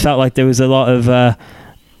don't know, it just felt like there was a lot of a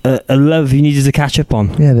love you needed to catch up on.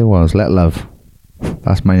 Yeah, there was. Let Love.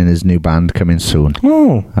 That's mine and his new band coming soon.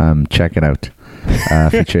 Oh. Check it out.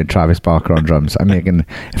 Featuring Travis Barker on drums. I'm making,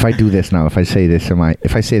 if I do this now, if I say this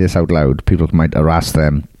out loud, people might harass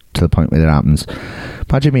them to the point where it happens.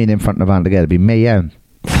 Imagine me in front of a band together, it'd be mayhem.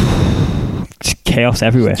 Chaos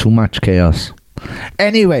everywhere. Too much chaos.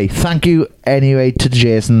 Anyway, thank you to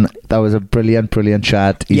Jason. That was a brilliant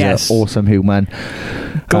chat. He's an awesome human.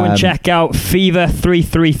 Go and check out Fever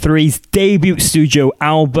 333's debut studio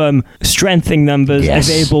album, Strengthening Numbers,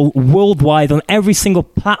 available worldwide on every single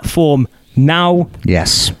platform now.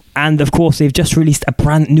 Yes. And of course, they've just released a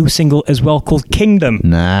brand new single as well called Kingdom.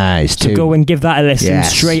 Nice. So go and give that a listen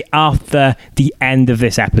straight after the end of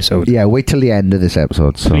this episode. Yeah, wait till the end of this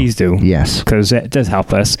episode. So. Please do. Yes. Because it does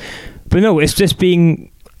help us. But no, it's just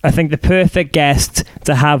being, I think, the perfect guest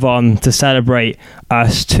to have on to celebrate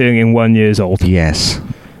us turning 1 year old. Yes.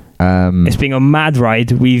 It's been a mad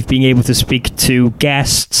ride. We've been able to speak to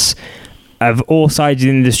guests of all sides of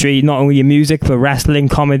the industry, not only in music, but wrestling,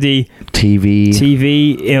 comedy,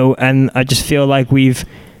 TV, you know, and I just feel like we've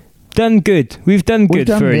done good. We've done good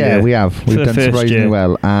for a year. Yeah, we have. We've done surprisingly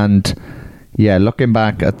well. And yeah, looking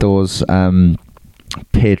back at those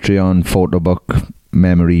Patreon photo book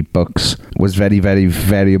memory books was very, very,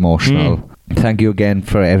 very emotional. Thank you again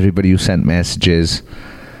for everybody who sent messages.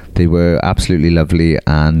 They were absolutely lovely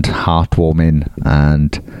and heartwarming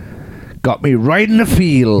and got me right in the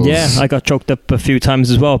feels. Yeah, I got choked up a few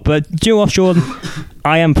times as well. But do you know what, Sean?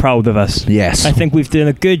 I am proud of us. Yes. I think we've done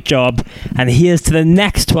a good job. And here's to the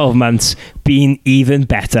next 12 months being even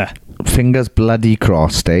better. Fingers bloody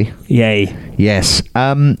crossed, eh? Yay. Yes.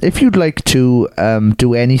 If you'd like to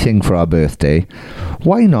do anything for our birthday,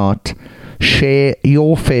 why not share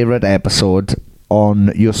your favourite episode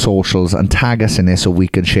on your socials and tag us in it so we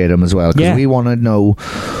can share them as well, because we want to know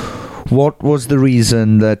what was the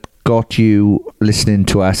reason that got you listening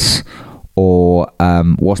to us, or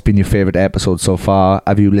what's been your favourite episode so far.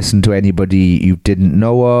 Have you listened to anybody you didn't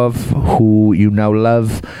know of who you now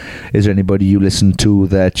love? Is there anybody you listened to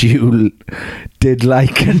that you did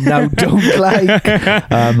like and now don't like?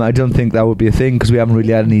 I don't think that would be a thing because we haven't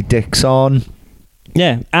really had any dicks on.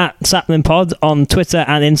 Yeah, at Sapling Pod on Twitter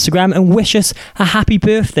and Instagram, and wish us a happy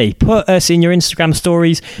birthday. Put us in your Instagram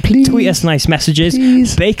stories. Please. Tweet us nice messages.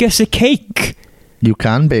 Please. Bake us a cake. You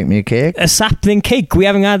can bake me a cake. A sapling cake. We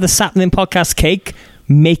haven't had the Sapling Podcast cake.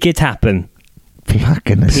 Make it happen.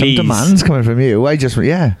 Fucking some demands coming from you.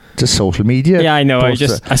 Just social media. Yeah, I know.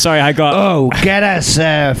 Get us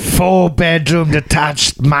a 4-bedroom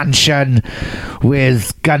detached mansion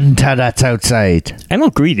with gun turrets outside. I'm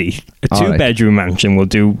not greedy. A 2-bedroom mansion will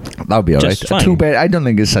do. That'll be alright. I don't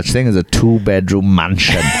think there's such thing as a 2-bedroom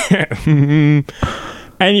mansion.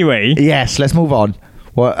 Anyway. Yes, let's move on.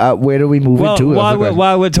 Where are we moving to?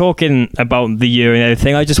 While we're talking about the year and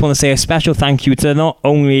everything, I just want to say a special thank you to not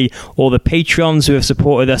only all the Patreons who have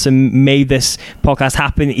supported us and made this podcast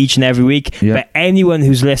happen each and every week, but anyone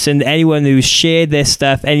who's listened, anyone who's shared this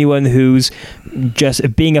stuff, anyone who's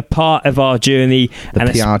just being a part of our journey.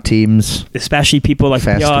 The PR teams. Especially people like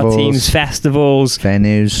festivals, PR teams, festivals.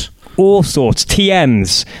 Venues. All sorts.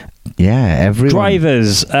 TMs. Yeah, everyone.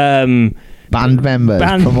 Drivers. Band members,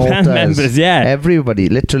 promoters, band members, everybody,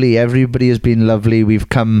 literally everybody has been lovely. We've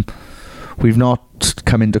not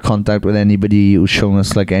come into contact with anybody who's shown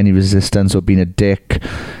us like any resistance or been a dick.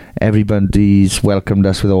 Everybody's welcomed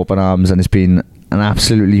us with open arms, and it's been an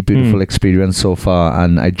absolutely beautiful experience so far,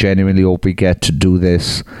 and I genuinely hope we get to do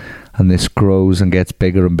this and this grows and gets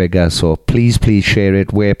bigger and bigger. So please share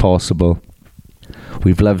it where possible.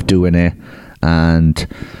 We've loved doing it, and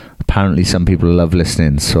apparently some people love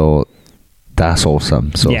listening, so that's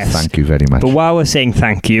awesome. So thank you very much. But while we're saying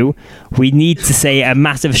thank you, we need to say a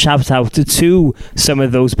massive shout out to some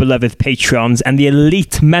of those beloved Patreons and the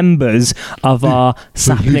elite members of our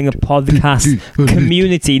Sapling Podcast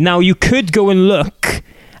community. Now, you could go and look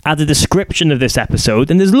at the description of this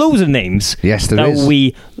episode, and there's loads of names that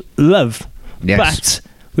we love. Yes. But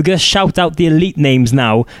we're going to shout out the elite names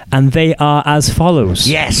now, and they are as follows.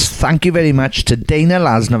 Yes, thank you very much to Dana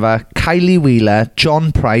Lasnova, Kylie Wheeler,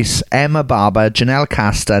 John Price, Emma Barber, Janelle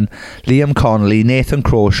Caston, Liam Connolly, Nathan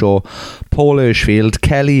Crawshaw, Paul Hirschfield,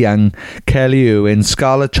 Kelly Young, Kelly Irwin,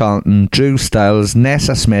 Scarlett Charlton, Drew Stiles,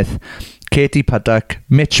 Nessa Smith, Katie Puttock,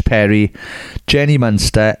 Mitch Perry, Jenny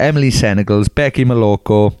Munster, Emily Senegals, Becky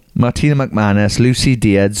Maloko, Martina McManus, Lucy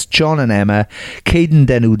Diaz, John and Emma, Caden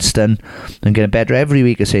Denudson, I'm getting better every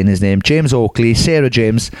week of saying his name, James Oakley, Sarah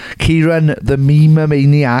James, Kieran the Meme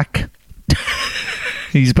Maniac,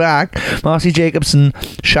 he's back, Marcy Jacobson,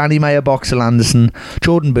 Shani Meyer Boxel Anderson,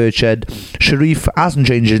 Jordan Burchard, Sharif hasn't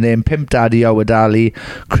changed his name, Pimp Daddy Howard Ali,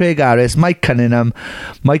 Craig Harris, Mike Cunningham,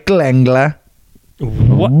 Michael Engler.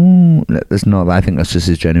 What? There's not. I think that's just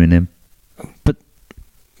his genuine name. But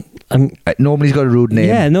nobody's got a rude name.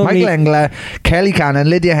 Yeah, Michael Engler, Kelly Cannon,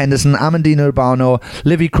 Lydia Henderson, Amandina Urbano,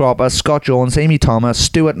 Livy Cropper, Scott Jones, Amy Thomas,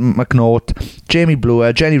 Stuart McNaught, Jamie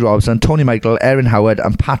Brewer, Jenny Robson, Tony Michael, Erin Howard,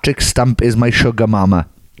 and Patrick Stump is my sugar mama.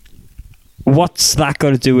 What's that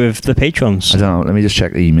got to do with the patrons? I don't know. Let me just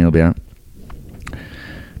check the email, yeah.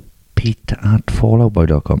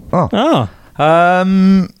 Pete@falloutboy.com.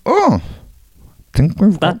 I think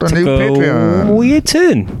we've got a new Patreon. Weird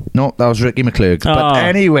turn. No, that was Ricky McClurg. But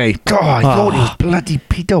anyway, I thought it was bloody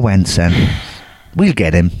Peter Wenson. We'll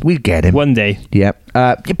get him. One day. Yeah.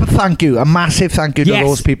 But thank you. A massive thank you to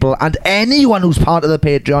those people and anyone who's part of the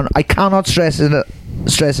Patreon. I cannot stress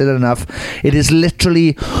it enough. It is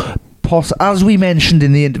literally, as we mentioned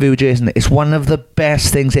in the interview with Jason, it's one of the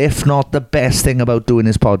best things, if not the best thing about doing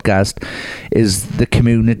this podcast, is the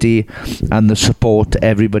community and the support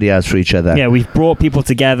everybody has for each other. Yeah, we've brought people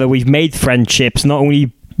together. We've made friendships, not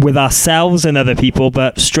only with ourselves and other people,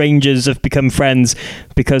 but strangers have become friends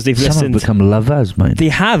because they've listened. Some have become lovers, man. They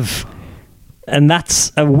have. And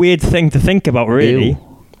that's a weird thing to think about, really.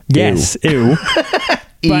 Ew. Yes, ew.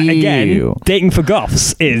 But again, Dating for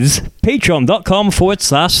Goths is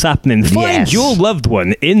patreon.com/sappening. Find your loved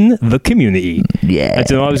one in the community. Yeah. I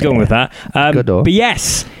don't know where I was going with that. But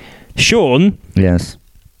yes, Sean. Yes.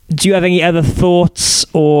 Do you have any other thoughts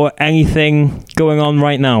or anything going on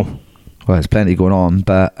right now? Well, there's plenty going on,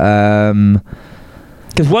 but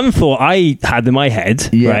because one thought I had in my head,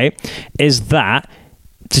 right, is that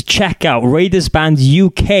to check out Raiders Band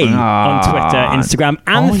UK on Twitter, Instagram,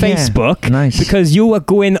 and Facebook, nice, because you are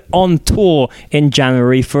going on tour in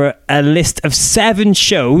January for a list of 7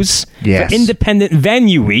 shows for Independent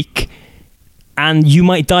Venue Week, and you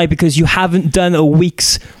might die because you haven't done a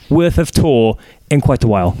week's worth of tour in quite a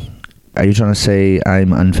while. Are you trying to say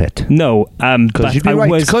I'm unfit? No, because you'd be right.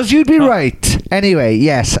 Because you'd be right. Anyway,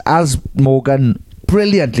 yes, as Morgan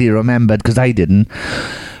brilliantly remembered, because I didn't,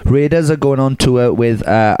 Raiders are going on tour with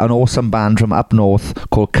an awesome band from up north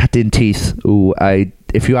called Cutting Teeth, who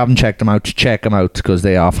if you haven't checked them out, check them out because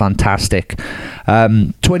they are fantastic.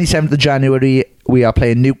 27th of January, we are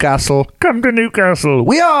playing Newcastle. Come to Newcastle.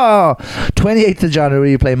 We are! 28th of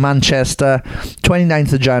January, we play Manchester.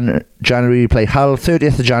 29th of January, we play Hull.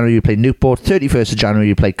 30th of January, we play Newport. 31st of January,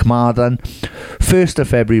 we play Carmarthen. 1st of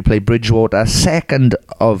February, we play Bridgewater. 2nd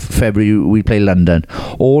of February, we play London.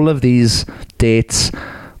 All of these dates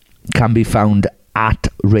can be found at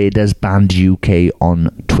Raiders Band UK on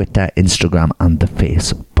Twitter, Instagram, and the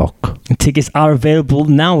Facebook. And tickets are available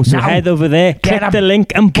now, so head over there, click the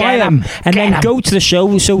link and buy them, and then go to the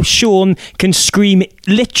show so Sean can scream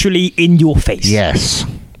literally in your face. Yes,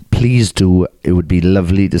 please do. It would be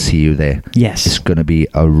lovely to see you there. Yes, it's going to be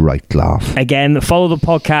a right laugh. Again, follow the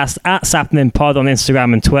podcast at Sappening Pod on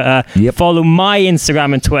Instagram and Twitter. Follow my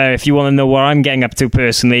Instagram and Twitter if you want to know what I'm getting up to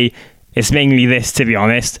personally. It's mainly this, to be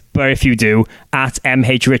honest. But if you do, at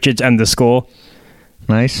 @MHRichards_.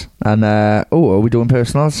 Nice. And, are we doing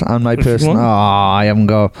personals? And my personal... I haven't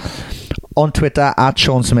got... On Twitter, at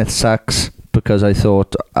Sean Smith Sucks, because I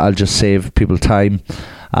thought I'll just save people time.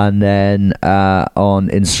 And then on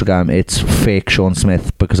Instagram, it's fake Sean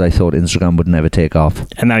Smith, because I thought Instagram would never take off.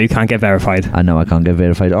 And now you can't get verified. And now I can't get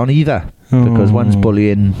verified on either. Because one's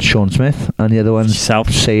bullying Sean Smith, and the other one's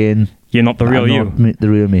saying... You're not the real you. Not the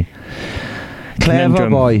real me. Clever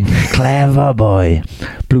boy. Clever boy.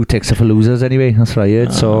 Blue ticks are for losers anyway. That's what I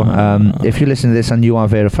heard. So if you listen to this and you are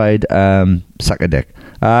verified, suck a dick.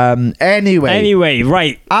 Anyway,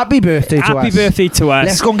 right. Happy birthday to us. Happy birthday to us.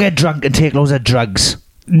 Let's go and get drunk and take loads of drugs.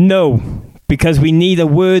 No. Because we need a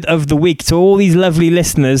word of the week. So all these lovely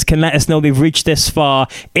listeners can let us know they've reached this far.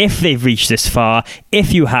 If they've reached this far.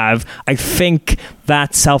 If you have, I think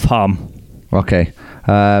that's self-harm. Okay.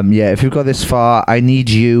 If you've got this far, I need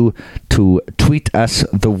you to tweet us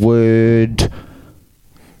the word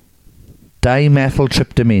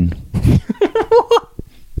dimethyltryptamine.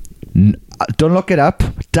 Don't look it up.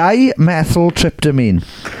 Dimethyltryptamine.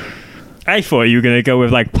 I thought you were going to go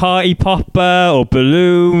with like party popper or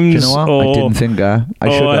balloons. Do you know what? I didn't think I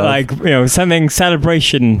should have. Or like, something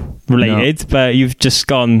celebration related, but you've just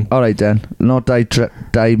gone... All right then. Not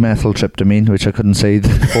dimethyltryptamine, which I couldn't say the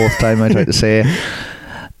 4th time I tried to say it.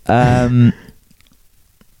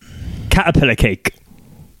 Caterpillar cake.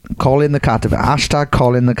 Call in the caterpillar. Hashtag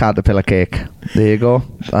call in the caterpillar cake. There you go.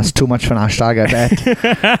 That's too much for an hashtag, I bet.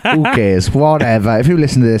 Who cares? Whatever. If you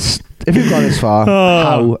listen to this, if you've got this far,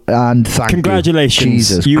 how? And thank Congratulations. you.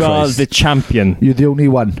 Jesus you Christ. are the champion. You're the only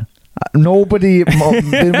one. Nobody,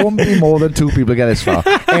 there won't be more than 2 people get this far.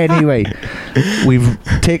 Anyway, we've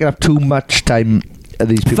taken up too much time of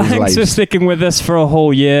these people's lives. Thanks for sticking with us for a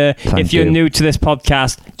whole year. If you're new to this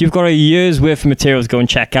podcast, you've got a year's worth of materials to go and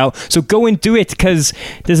check out. So go and do it, because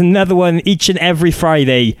there's another one each and every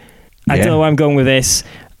Friday. I don't know where I'm going with this.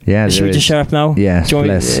 Yeah, should we just shut up now? Yes,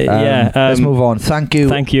 let's move on. Thank you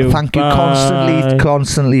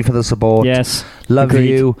constantly for the support. Yes, love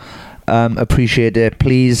you. Appreciate it.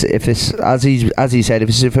 Please, if this, as he said, if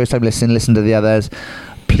this is your first time listening, listen to the others.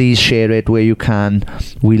 Please share it where you can.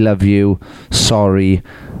 We love you. Sorry.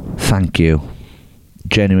 Thank you.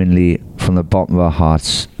 Genuinely, from the bottom of our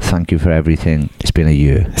hearts, thank you for everything. It's been a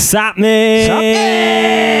year. Sappening!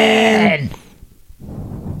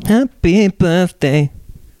 Happy birthday.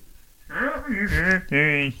 Happy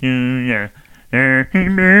birthday to you. Happy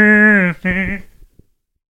birthday.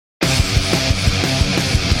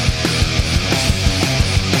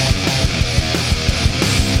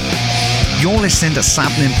 You're listening to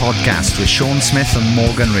Sappening Podcast with Sean Smith and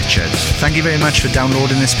Morgan Richards. Thank you very much for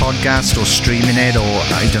downloading this podcast or streaming it, or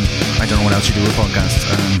I don't know what else you do with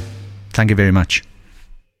podcasts. Thank you very much.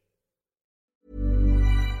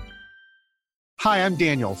 Hi, I'm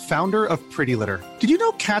Daniel, founder of Pretty Litter. Did you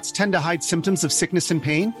know cats tend to hide symptoms of sickness and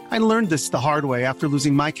pain? I learned this the hard way after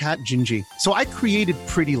losing my cat, Gingy. So I created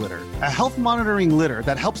Pretty Litter, a health monitoring litter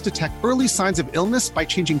that helps detect early signs of illness by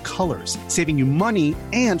changing colors, saving you money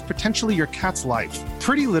and potentially your cat's life.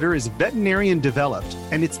 Pretty Litter is veterinarian developed,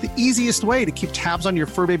 and it's the easiest way to keep tabs on your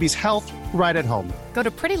fur baby's health right at home. Go to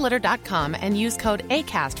prettylitter.com and use code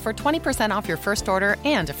ACAST for 20% off your first order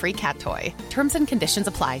and a free cat toy. Terms and conditions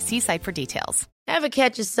apply. See site for details. Ever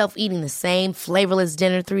catch yourself eating the same flavorless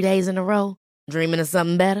dinner 3 days in a row? Dreaming of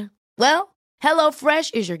something better? Well,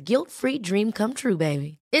 HelloFresh is your guilt-free dream come true,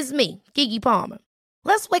 baby. It's me, Keke Palmer.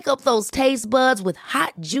 Let's wake up those taste buds with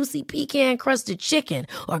hot, juicy pecan-crusted chicken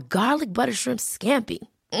or garlic butter shrimp scampi.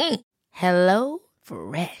 Hello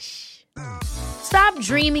Fresh. Stop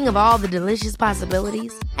dreaming of all the delicious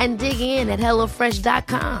possibilities and dig in at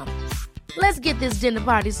HelloFresh.com. Let's get this dinner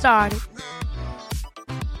party started.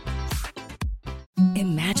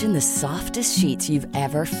 Imagine the softest sheets you've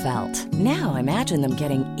ever felt. Now imagine them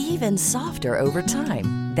getting even softer over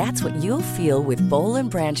time. That's what you'll feel with Boll &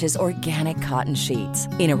 Branch's organic cotton sheets.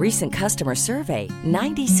 In a recent customer survey,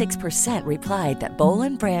 96% replied that Boll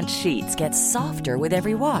 & Branch sheets get softer with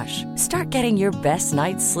every wash. Start getting your best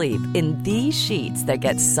night's sleep in these sheets that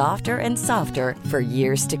get softer and softer for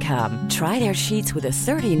years to come. Try their sheets with a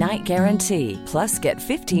 30-night guarantee. Plus, get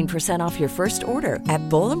 15% off your first order at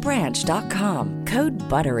bollandbranch.com. Code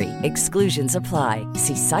BUTTERY. Exclusions apply.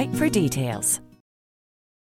 See site for details.